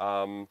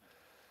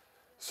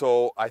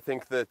 So I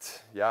think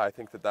that, yeah,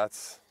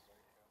 that's,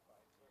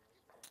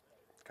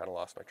 kind of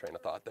lost my train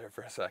of thought there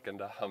for a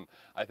second.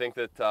 I think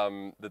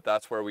that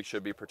that's where we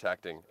should be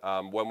protecting.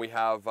 When we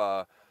have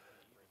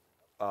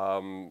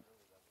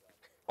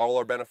all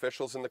our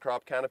beneficials in the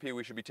crop canopy,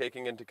 we should be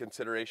taking into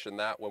consideration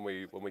that when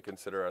we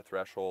consider our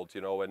thresholds,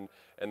 you know, and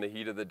the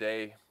heat of the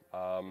day,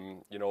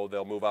 you know,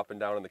 they'll move up and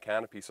down in the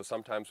canopy, so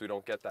sometimes we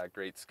don't get that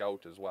great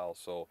scout as well.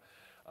 So,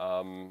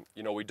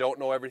 you know, we don't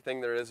know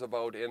everything there is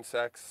about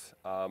insects,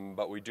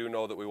 but we do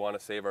know that we want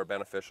to save our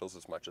beneficials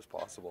as much as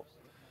possible.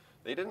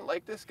 They didn't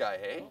like this guy,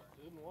 hey?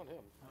 Didn't want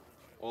him.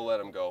 We'll let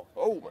him go.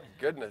 Oh my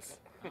goodness.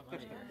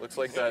 Looks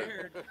like that.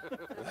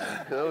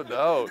 No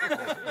doubt.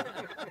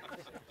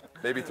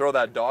 Maybe throw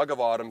that dog of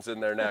autumn's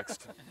in there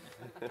next.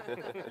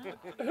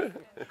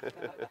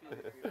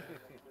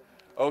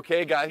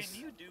 Okay, guys.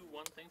 Can you do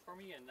one thing for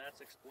me, and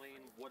that's explain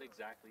what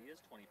exactly is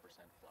 20%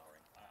 flowering?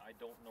 I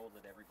don't know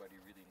that everybody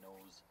really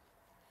knows.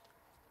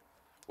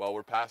 Well,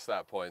 we're past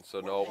that point,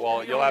 so no.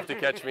 Well, you'll have to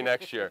catch me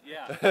next year.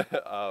 Yeah.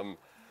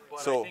 But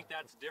so, I think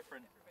that's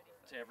different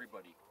to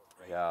everybody,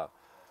 right? Yeah.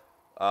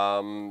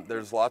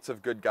 There's lots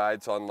of good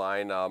guides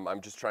online. I'm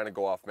just trying to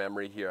go off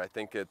memory here. I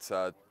think it's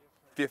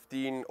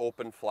 15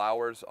 open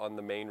flowers on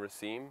the main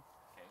raceme,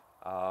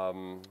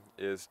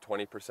 is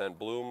 20%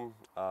 bloom.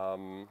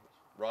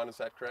 Ron, is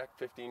that correct?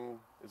 15,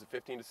 is it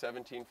 15 to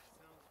 17?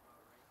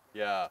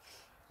 Yeah,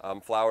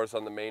 flowers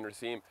on the main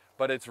raceme.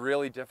 But it's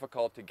really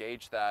difficult to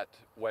gauge that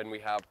when we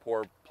have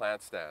poor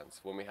plant stands,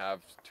 when we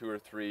have 2 or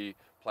 3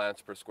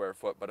 plants per square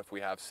foot. But if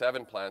we have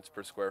 7 plants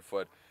per square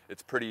foot,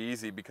 it's pretty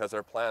easy because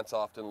our plants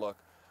often look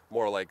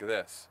more like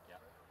this,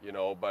 you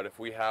know. But if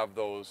we have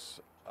those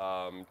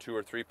 2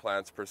 or 3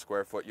 plants per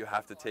square foot, you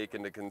have to take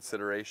into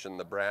consideration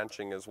the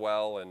branching as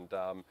well, and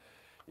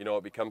you know,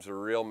 it becomes a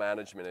real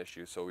management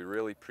issue. So we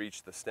really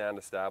preach the stand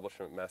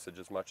establishment message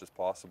as much as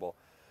possible.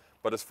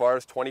 But as far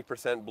as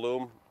 20%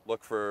 bloom,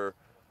 look for,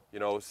 you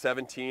know,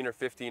 17 or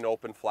 15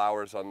 open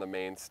flowers on the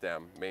main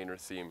stem, main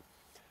raceme.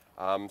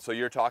 So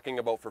you're talking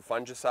about for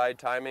fungicide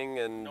timing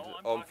and No,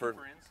 I'm talking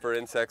for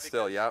insects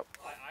still, yeah.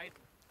 I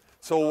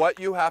So what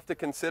you have to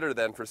consider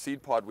then for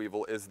seed pod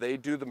weevil is they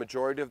do the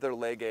majority of their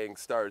laying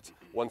starts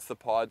once the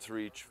pods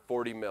reach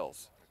 40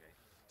 mils.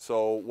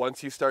 So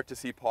once you start to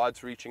see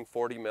pods reaching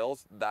 40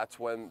 mils, that's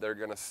when they're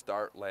going to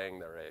start laying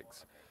their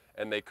eggs.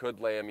 And they could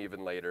lay them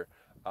even later.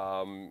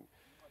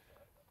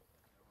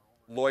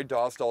 Lloyd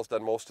Dosdall's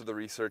done most of the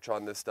research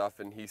on this stuff,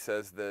 and he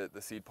says that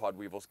the seed pod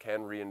weevils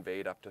can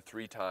reinvade up to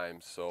 3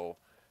 times. So,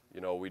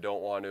 you know, we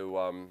don't want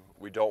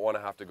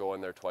to have to go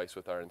in there twice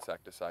with our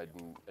insecticide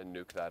and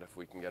nuke that if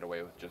we can get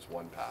away with just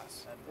 1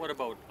 pass. What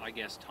about, I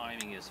guess,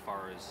 timing as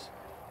far as,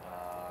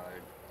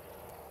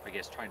 I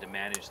guess, trying to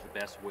manage the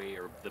best way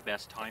or the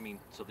best timing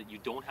so that you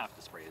don't have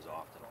to spray as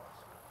often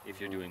if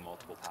you're doing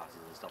multiple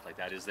passes and stuff like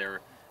that? Is there,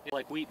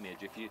 like wheat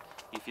midge, if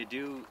you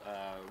do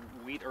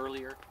wheat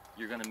earlier,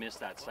 you're going to miss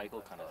that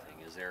cycle kind of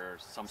thing? Is there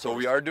some So sort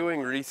we of... are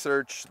doing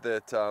research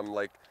that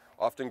like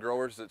often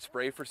growers that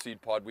spray for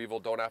seed pod weevil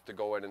don't have to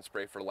go in and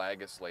spray for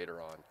lagus later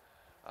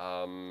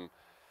on.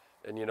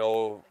 And you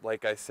know,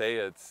 like I say,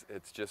 it's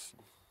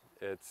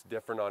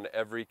different on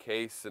every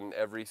case and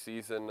every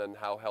season and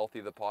how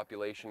healthy the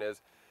population is.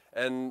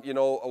 And you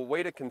know, a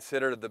way to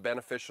consider the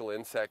beneficial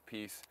insect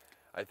piece,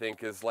 I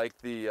think, is like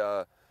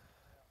the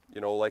you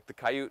know, like the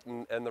coyote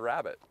and the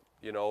rabbit.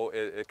 You know,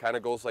 it kind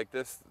of goes like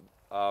this,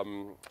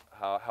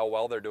 how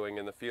well they're doing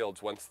in the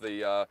fields. Once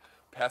the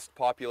pest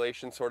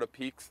population sort of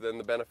peaks, then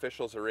the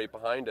beneficials are right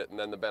behind it, and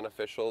then the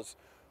beneficials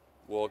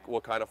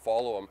will kind of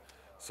follow them.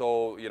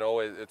 So, you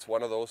know, it's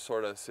one of those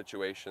sort of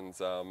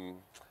situations.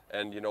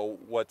 And, you know,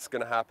 what's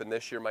going to happen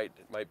this year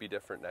might be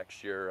different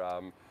next year.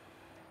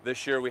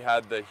 This year we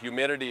had the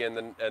humidity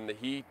and the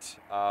heat,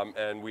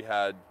 and we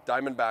had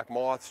diamondback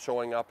moths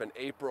showing up in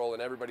April,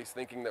 and everybody's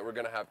thinking that we're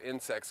going to have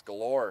insects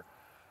galore.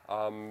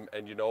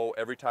 And you know,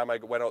 every time I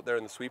went out there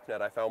in the sweep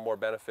net, I found more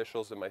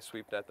beneficials in my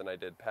sweep net than I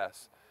did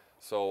pests.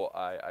 So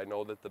I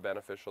know that the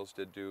beneficials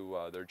did do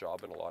their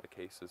job in a lot of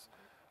cases.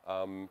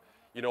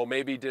 You know,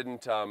 maybe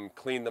didn't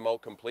clean them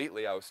out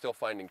completely. I was still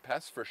finding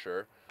pests for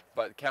sure,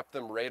 but kept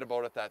them right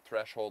about at that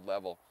threshold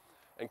level.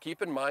 And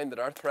keep in mind that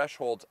our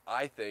thresholds,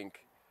 I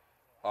think,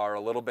 are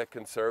a little bit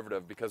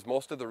conservative because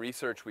most of the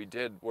research we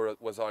did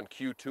was on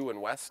Q2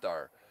 and West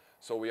Star.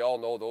 So we all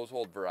know those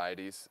old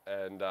varieties,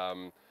 and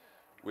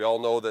we all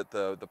know that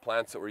the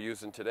plants that we're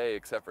using today,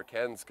 except for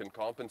Ken's, can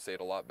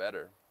compensate a lot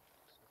better.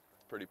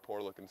 Pretty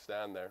poor looking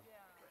stand there.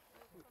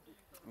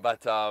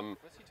 But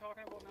What's he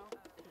talking about now?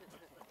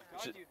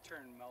 God, you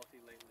turn mouthy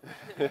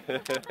lately.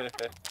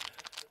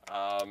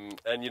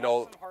 and you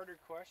know, some harder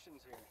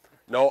questions here.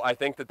 no, I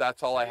think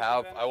that's all I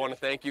have. I want to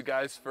thank you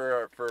guys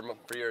for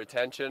your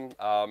attention.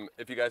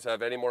 If you guys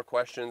have any more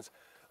questions,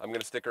 I'm going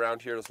to stick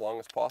around here as long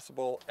as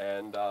possible.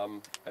 And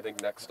I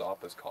think next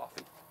stop is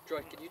coffee.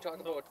 Troy, can you talk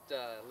about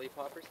leaf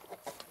hoppers?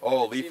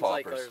 Oh, it leaf seems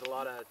hoppers.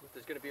 Like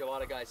there's going to be a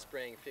lot of guys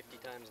spraying 50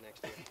 times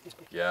next year.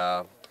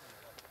 Yeah.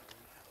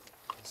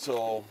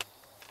 So,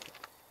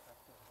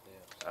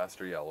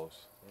 aster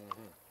yellows.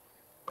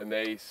 And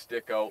they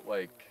stick out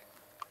like,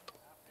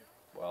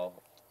 well,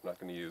 I'm not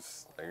going to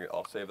use,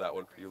 I'll save that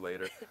one for you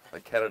later,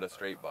 like Canada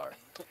straight bar.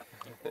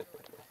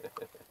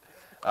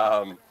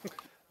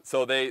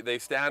 So they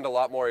stand a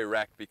lot more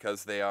erect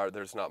because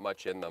there's not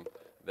much in them.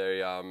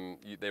 They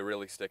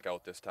really stick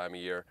out this time of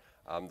year.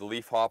 The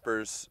leaf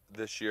hoppers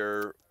this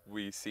year,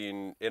 we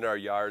seen in our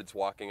yards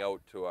walking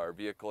out to our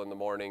vehicle in the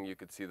morning. You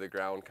could see the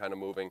ground kind of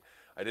moving.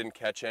 I didn't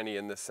catch any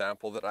in this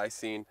sample that I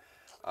seen.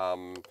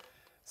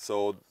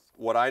 So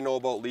what I know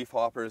about leaf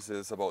hoppers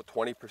is about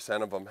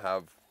 20% of them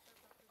have,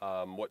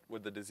 what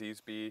would the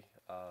disease be?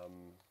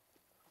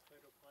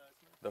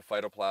 The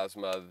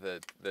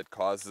phytoplasma that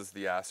causes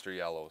the aster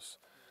yellows.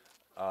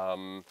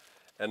 And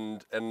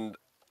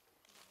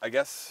I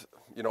guess,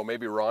 you know,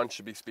 maybe Ron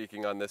should be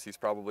speaking on this. He's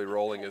probably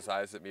rolling his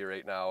eyes at me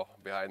right now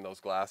behind those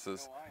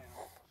glasses.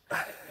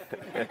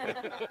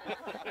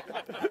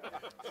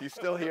 He's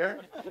still here?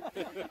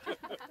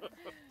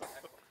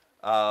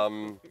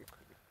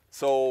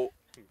 So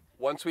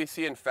once we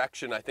see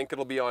infection, I think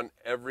it'll be on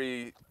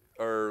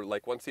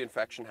once the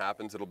infection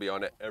happens, it'll be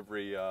on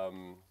every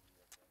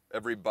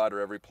bud or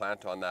every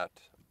plant on that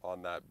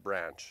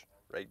branch,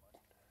 right?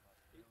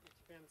 It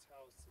depends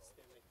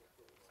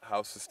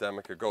how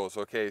systemic it goes.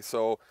 Okay,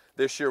 so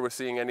this year we're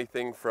seeing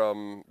anything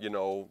from, you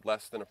know,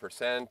 less than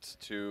 1%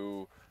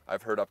 to,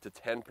 I've heard, up to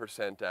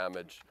 10%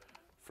 damage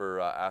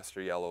for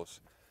aster yellows.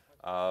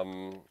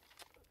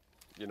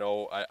 You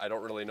know, I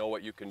don't really know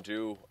what you can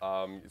do.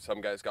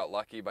 Some guys got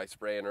lucky by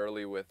spraying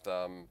early with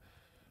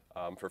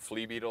for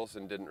flea beetles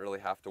and didn't really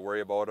have to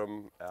worry about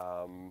them.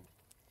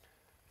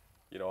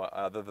 You know,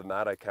 other than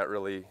that, I can't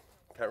really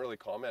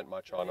comment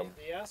much on them.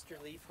 The aster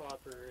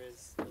leafhopper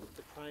is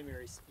the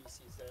primary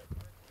species that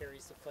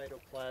carries the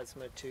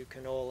phytoplasma to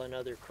canola and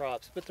other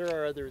crops, but there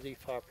are other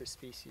leafhopper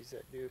species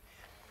that do.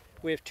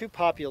 We have two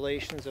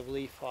populations of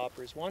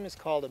leafhoppers. One is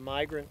called a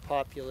migrant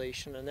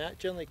population, and that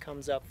generally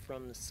comes up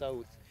from the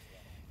south.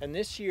 And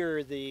this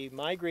year, the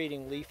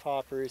migrating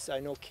leafhoppers, I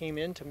know, came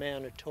into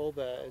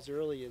Manitoba as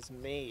early as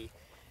May,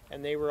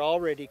 and they were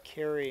already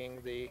carrying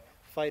the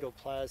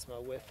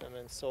phytoplasma with them.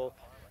 And so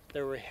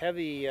there were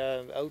heavy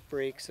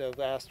outbreaks of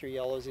aster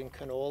yellows in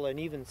canola and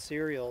even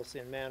cereals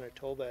in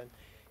Manitoba.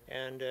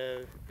 And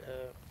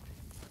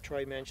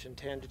Troy mentioned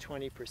 10 to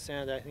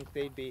 20%. I think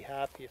they'd be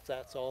happy if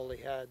that's all they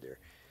had there.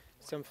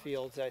 Some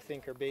fields, I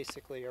think, are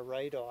basically a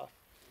write-off.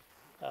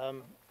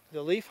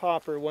 The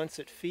leafhopper, once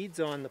it feeds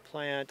on the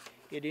plant,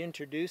 it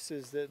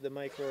introduces the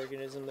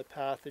microorganism, the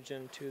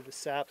pathogen, to the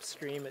sap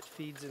stream. It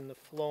feeds in the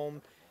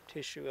phloem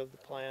tissue of the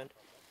plant.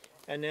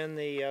 And then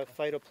the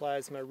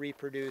phytoplasma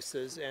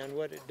reproduces, and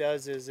what it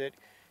does is it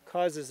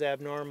causes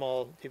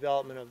abnormal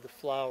development of the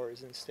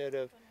flowers. Instead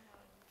of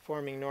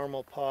forming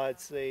normal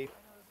pods, the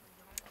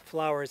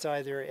flowers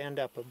either end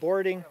up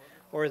aborting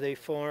or they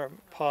form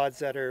pods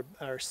that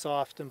are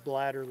soft and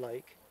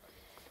bladder-like.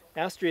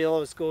 Aster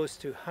yellows goes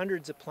to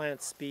hundreds of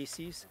plant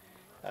species.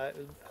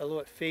 Although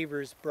it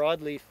favors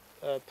broadleaf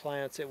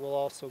plants, it will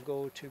also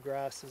go to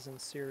grasses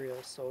and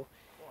cereals. So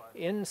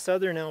in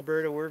southern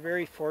Alberta, we're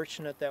very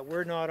fortunate that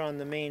we're not on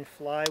the main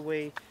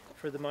flyway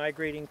for the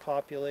migrating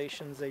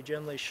populations. They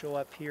generally show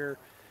up here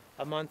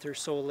a month or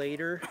so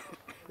later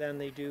than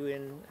they do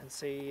in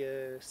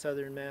say,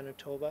 southern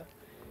Manitoba.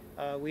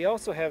 We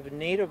also have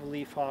native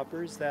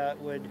leafhoppers that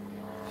would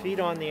feed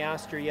on the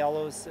aster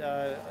yellows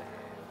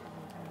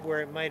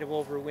where it might have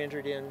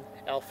overwintered in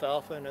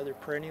alfalfa and other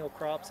perennial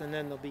crops, and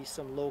then there'll be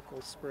some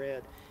local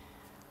spread.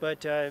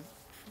 But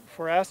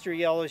for aster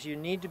yellows, you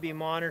need to be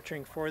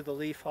monitoring for the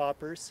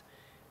leafhoppers,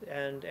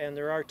 and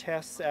there are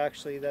tests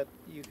actually that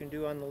you can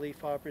do on the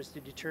leafhoppers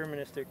to determine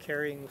if they're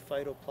carrying the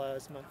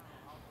phytoplasma.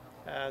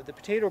 The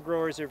potato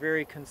growers are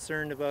very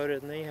concerned about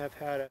it, and they have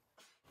had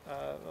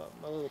a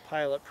little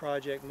pilot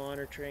project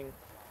monitoring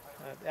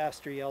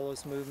aster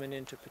yellows movement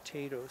into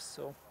potatoes.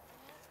 So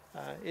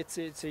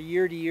it's a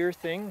year-to-year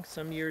thing.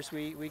 Some years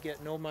we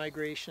get no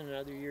migration, and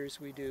other years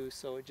we do.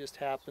 So it just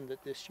happened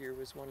that this year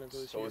was one of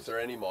those So years. is there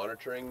any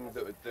monitoring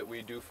that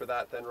we do for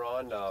that then,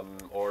 Ron?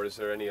 Or is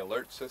there any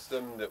alert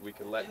system that we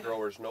can let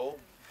growers know?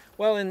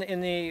 Well,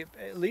 in the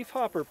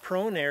leafhopper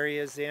prone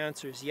areas, the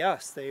answer is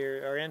yes.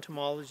 There are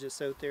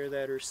entomologists out there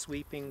that are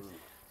sweeping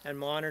and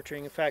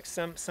monitoring. In fact,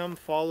 some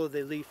follow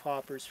the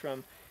leafhoppers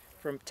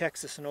from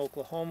Texas and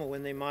Oklahoma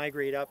when they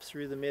migrate up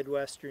through the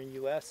Midwestern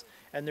U.S.,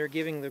 and they're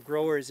giving the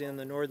growers in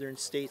the northern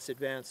states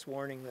advance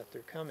warning that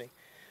they're coming.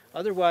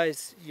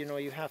 Otherwise, you know,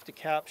 you have to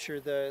capture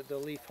the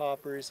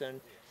leafhoppers, and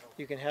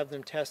you can have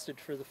them tested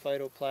for the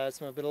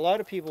phytoplasma. But a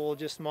lot of people will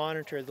just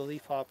monitor the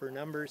leafhopper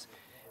numbers,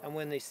 and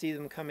when they see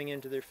them coming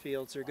into their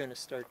fields, they're going to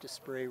start to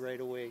spray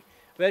right away.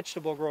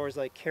 Vegetable growers,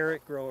 like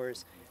carrot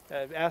growers,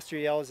 aster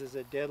yellows is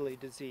a deadly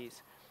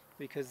disease,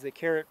 because the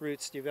carrot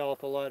roots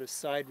develop a lot of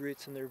side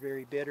roots and they're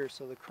very bitter,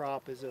 so the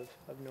crop is of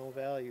no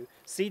value.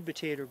 Seed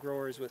potato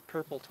growers with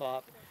purple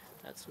top,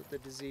 that's what the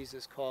disease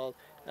is called,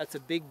 that's a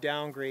big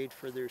downgrade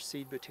for their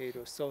seed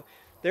potatoes. So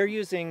they're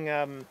using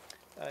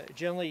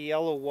generally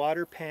yellow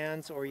water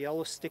pans or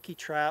yellow sticky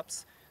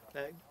traps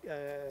that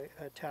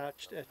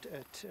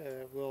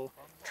will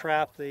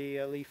trap the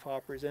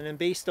leafhoppers. And then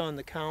based on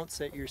the counts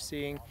that you're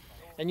seeing,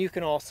 and you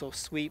can also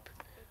sweep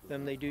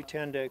them, they do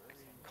tend to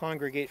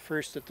congregate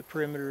first at the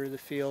perimeter of the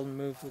field and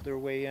move their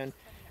way in,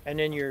 and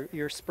then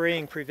you're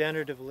spraying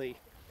preventatively.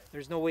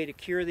 There's no way to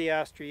cure the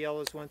aster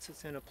yellows once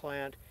it's in a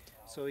plant,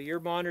 so you're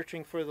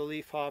monitoring for the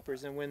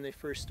leafhoppers, and when they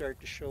first start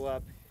to show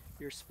up,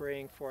 you're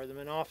spraying for them,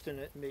 and often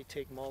it may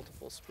take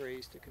multiple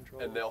sprays to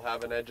control And them. they'll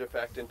have an edge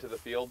effect into the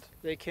field?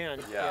 They can,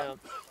 Yeah.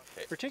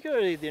 yeah.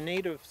 Particularly the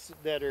natives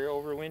that are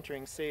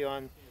overwintering, say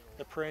on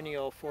the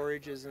perennial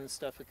forages and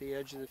stuff at the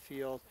edge of the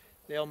field,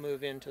 they'll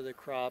move into the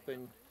crop,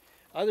 and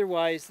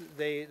otherwise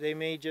they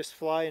may just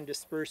fly and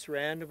disperse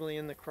randomly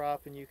in the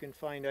crop, and you can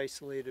find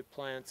isolated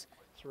plants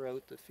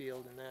throughout the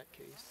field in that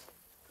case.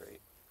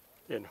 Great.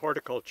 In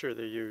horticulture,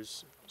 they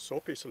use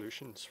soapy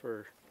solutions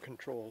for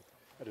control.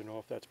 I don't know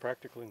if that's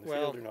practical in the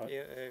field or not.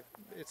 Yeah,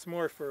 it's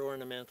more for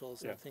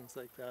ornamentals Yeah. and things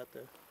like that,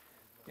 the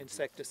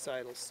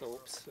insecticidal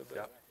soaps. But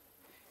Yeah.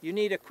 you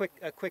need a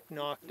quick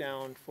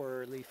knockdown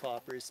for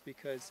leafhoppers,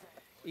 because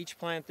each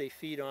plant they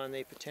feed on,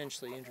 they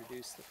potentially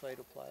introduce the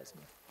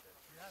phytoplasma.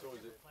 So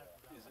is it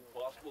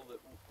possible that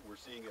we're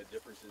seeing a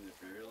difference in the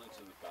virulence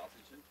of the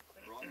pathogen,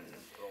 Ron,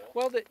 at all?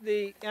 Well,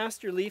 the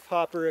aster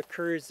leafhopper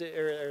occurs,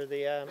 or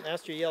the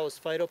aster yellow's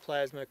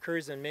phytoplasma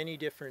occurs in many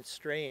different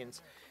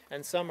strains,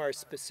 and some are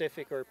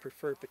specific or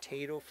prefer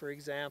potato, for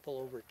example,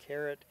 over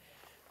carrot.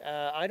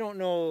 I don't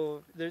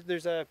know.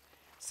 There's a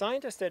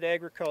scientist at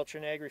Agriculture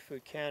and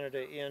Agri-Food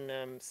Canada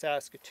in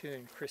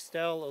Saskatoon.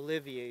 Christelle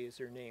Olivier is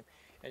her name,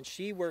 and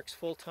she works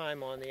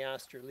full-time on the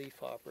aster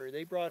leafhopper.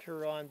 They brought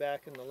her on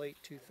back in the late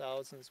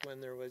 2000s when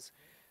there was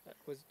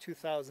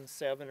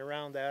 2007,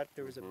 around that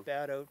there was a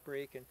bad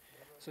outbreak, and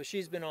so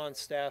she's been on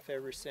staff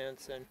ever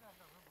since. And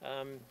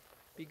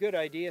be a good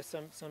idea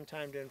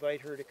sometime to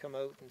invite her to come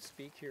out and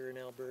speak here in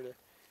Alberta.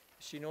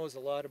 She knows a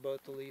lot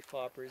about the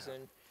leafhoppers,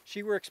 and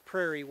she works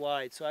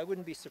prairie-wide, so I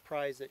wouldn't be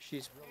surprised that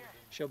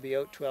she'll be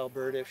out to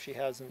Alberta if she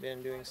hasn't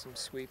been doing some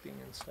sweeping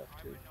and stuff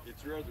too.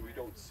 It's rare that we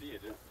don't see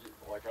it.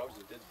 Like I was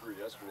in Didsbury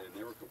yesterday, and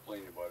they were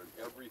complaining about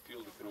it. Every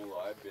field of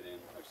canola I've been in,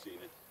 I've seen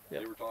it.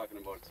 Yep. They were talking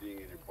about seeing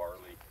it in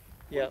barley.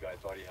 Yep. One guy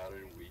thought he had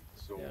it in wheat.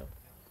 So, Yep.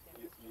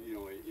 you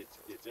know,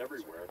 it's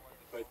everywhere.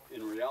 But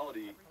in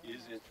reality,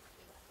 is it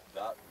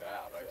that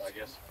bad? I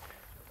guess.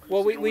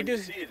 Well, we when do you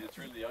see it. It's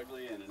really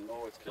ugly, and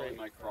oh, it's killing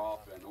my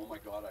crop, and oh my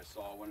God, I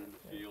saw one in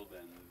the field,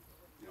 and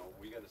you know,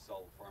 we got to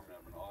sell the farm and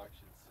have an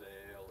auction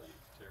sale, and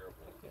it's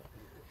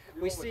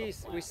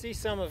terrible. We see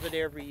some of it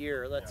every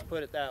year. Let's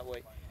put it that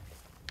way.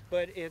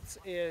 But it's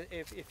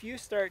if you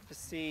start to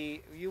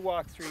see, you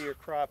walk through your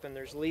crop and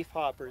there's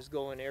leafhoppers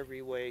going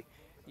every way,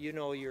 you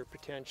know you're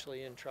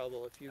potentially in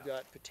trouble. If you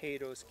got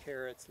potatoes,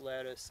 carrots,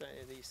 lettuce,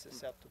 these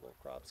susceptible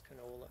crops,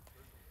 canola.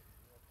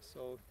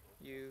 So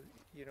you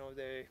know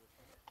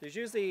there's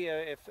usually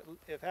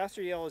if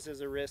aster yellows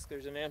is a risk,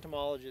 there's an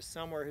entomologist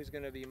somewhere who's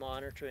going to be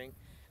monitoring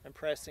and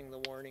pressing the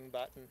warning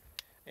button.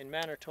 In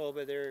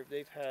Manitoba,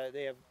 they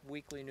have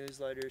weekly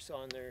newsletters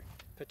on their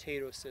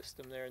potato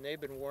system there, and they've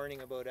been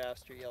warning about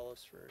aster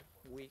yellows for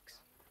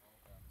weeks.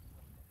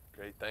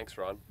 Great, thanks,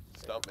 Ron.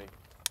 Stump me.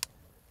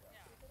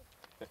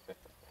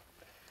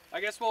 I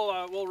guess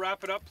we'll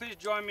wrap it up. Please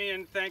join me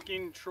in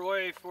thanking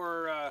Troy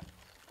for a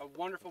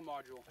wonderful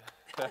module.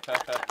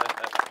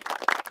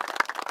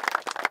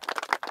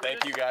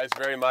 Thank you guys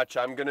very much.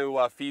 I'm going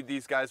to feed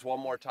these guys one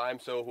more time,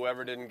 so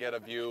whoever didn't get a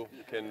view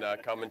can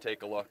come and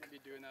take a look.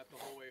 You'll be doing that the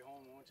whole way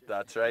home, won't you?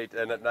 That's right,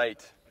 and at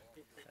night.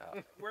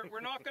 Yeah.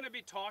 We're not going to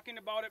be talking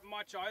about it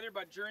much either,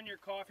 but during your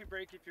coffee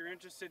break, if you're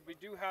interested, we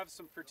do have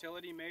some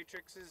fertility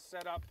matrices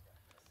set up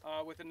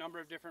with a number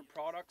of different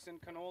products in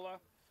canola.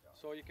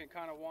 So you can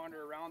kind of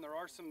wander around. There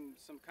are some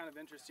kind of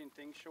interesting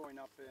things showing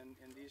up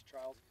in these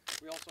trials.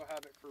 We also have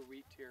it for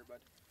wheat here,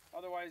 but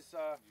otherwise,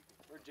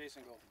 where'd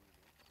Jason go?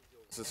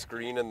 There's a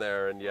screen in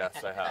there, and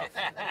yes, I have.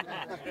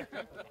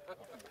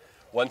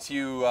 Once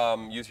you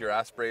use your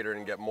aspirator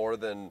and get more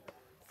than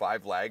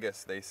 5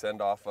 lagis, they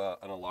send off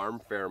an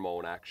alarm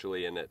pheromone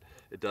actually, and it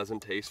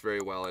doesn't taste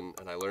very well, and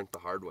I learned the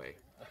hard way.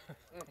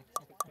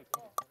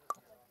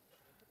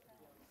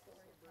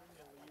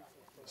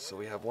 So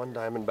we have one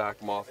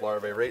diamondback moth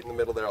larvae right in the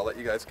middle there. I'll let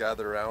you guys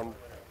gather around.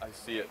 I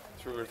see it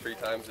 2 or 3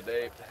 times a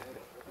day.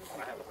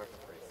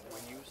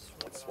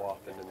 It's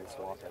swathing and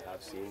swathing.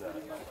 I've seen that.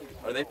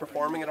 Are they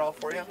performing at all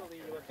for you?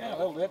 Yeah, a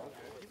little bit.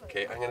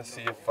 Okay, I'm gonna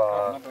see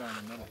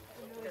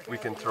if we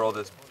can throw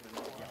this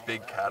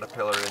big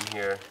caterpillar in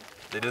here.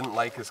 They didn't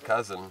like his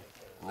cousin,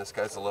 and this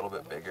guy's a little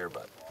bit bigger,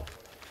 but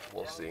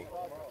we'll see.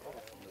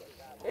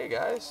 Hey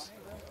guys.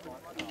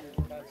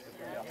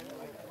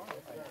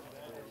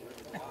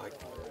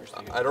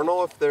 I don't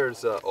know if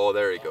there's oh,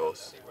 there he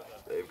goes.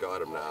 They've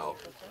got him now.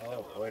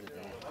 Oh, boy, did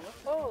they.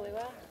 Holy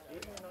wow.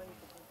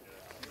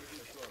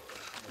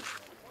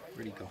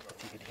 Where'd he go?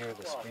 You could hear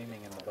the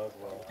screaming in the bug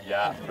world.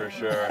 Yeah, for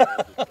sure.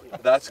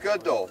 That's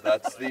good though.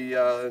 That's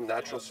the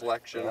natural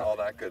selection, all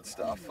that good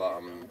stuff.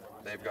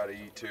 They've got to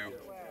eat too.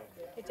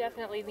 You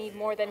definitely need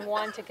more than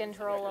one to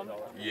control them.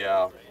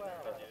 Yeah.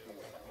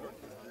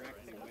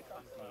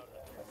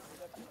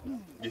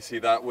 You see,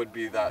 that would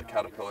be that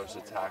caterpillar's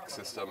attack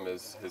system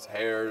is his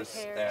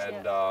hairs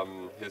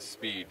and his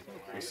speed.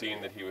 We've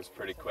seen that he was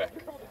pretty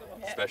quick,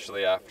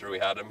 especially after we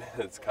had him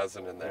his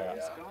cousin in there.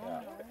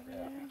 Yeah.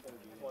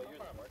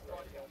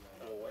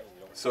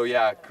 So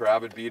yeah,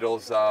 carabid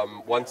beetles,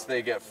 once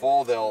they get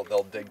full,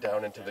 they'll dig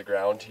down into the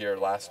ground here.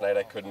 Last night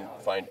I couldn't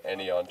find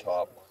any on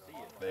top.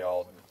 They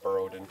all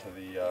burrowed into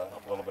the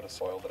little bit of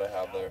soil that I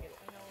have there.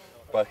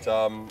 But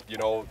you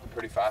know,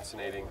 pretty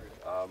fascinating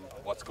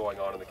what's going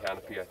on in the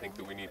canopy. I think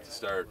that we need to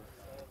start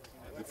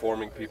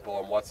informing people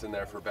on what's in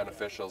there for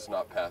beneficials,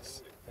 not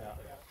pests. Yeah.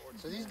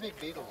 So these big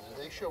beetles,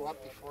 do they show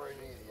up before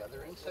any of the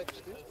other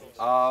insects do?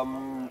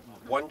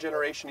 1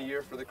 generation a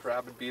year for the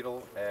carabid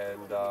beetle, and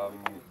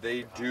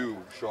they do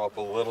show up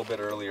a little bit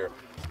earlier.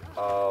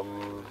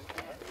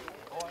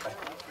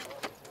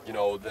 You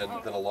know,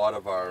 than a lot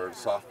of our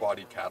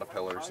soft-bodied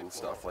caterpillars and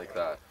stuff like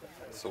that.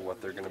 So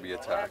what they're going to be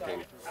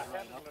attacking.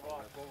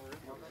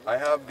 I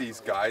have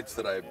these guides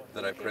that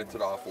I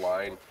printed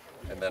offline,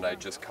 and then I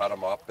just cut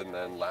them up and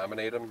then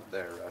laminate them.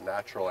 They're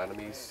natural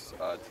enemies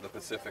to the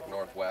Pacific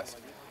Northwest,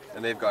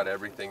 and they've got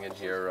everything in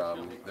here.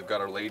 They've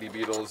got our lady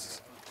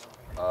beetles,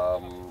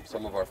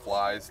 some of our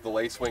flies. The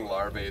lacewing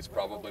larvae is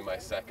probably my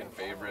second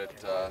favorite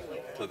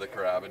to the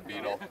carabid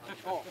beetle.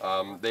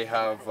 They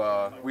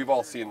have, we've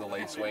all seen the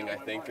lacewing, I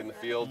think, in the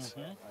fields.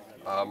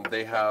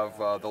 They have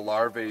the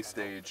larvae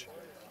stage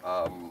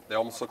They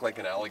almost look like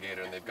an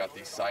alligator, and they've got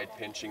these side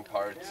pinching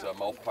parts,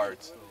 mouth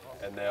parts,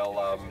 and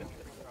they'll,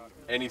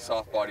 any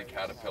soft-bodied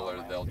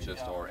caterpillar,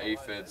 or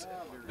aphids,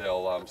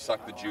 they'll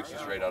suck the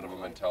juices right out of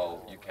them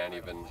until you can't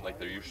even, like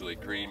they're usually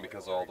green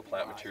because of all the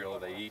plant material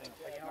they eat,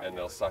 and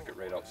they'll suck it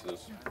right out so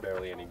there's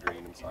barely any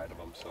green inside of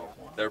them, so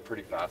they're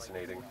pretty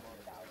fascinating.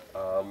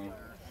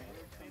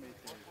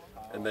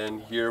 And then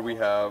here we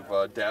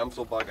have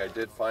damsel bug. I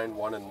did find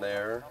one in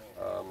there,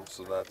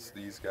 so that's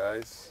these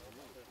guys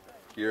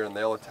here, and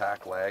they'll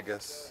attack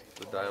lagus,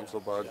 the damsel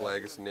bug,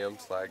 lagus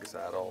nymphs, lagus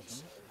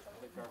adults.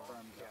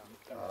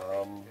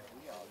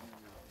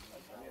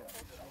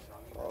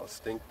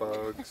 Stink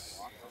bugs,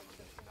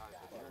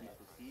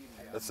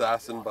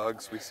 assassin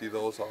bugs, we see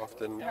those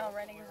often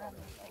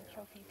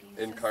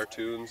in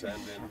cartoons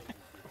and in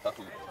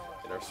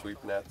our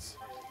sweep nets.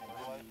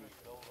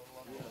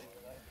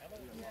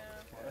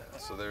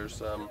 So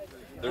there's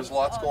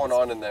lots going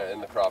on in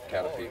the crop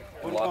canopy,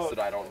 and lots that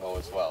I don't know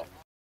as well.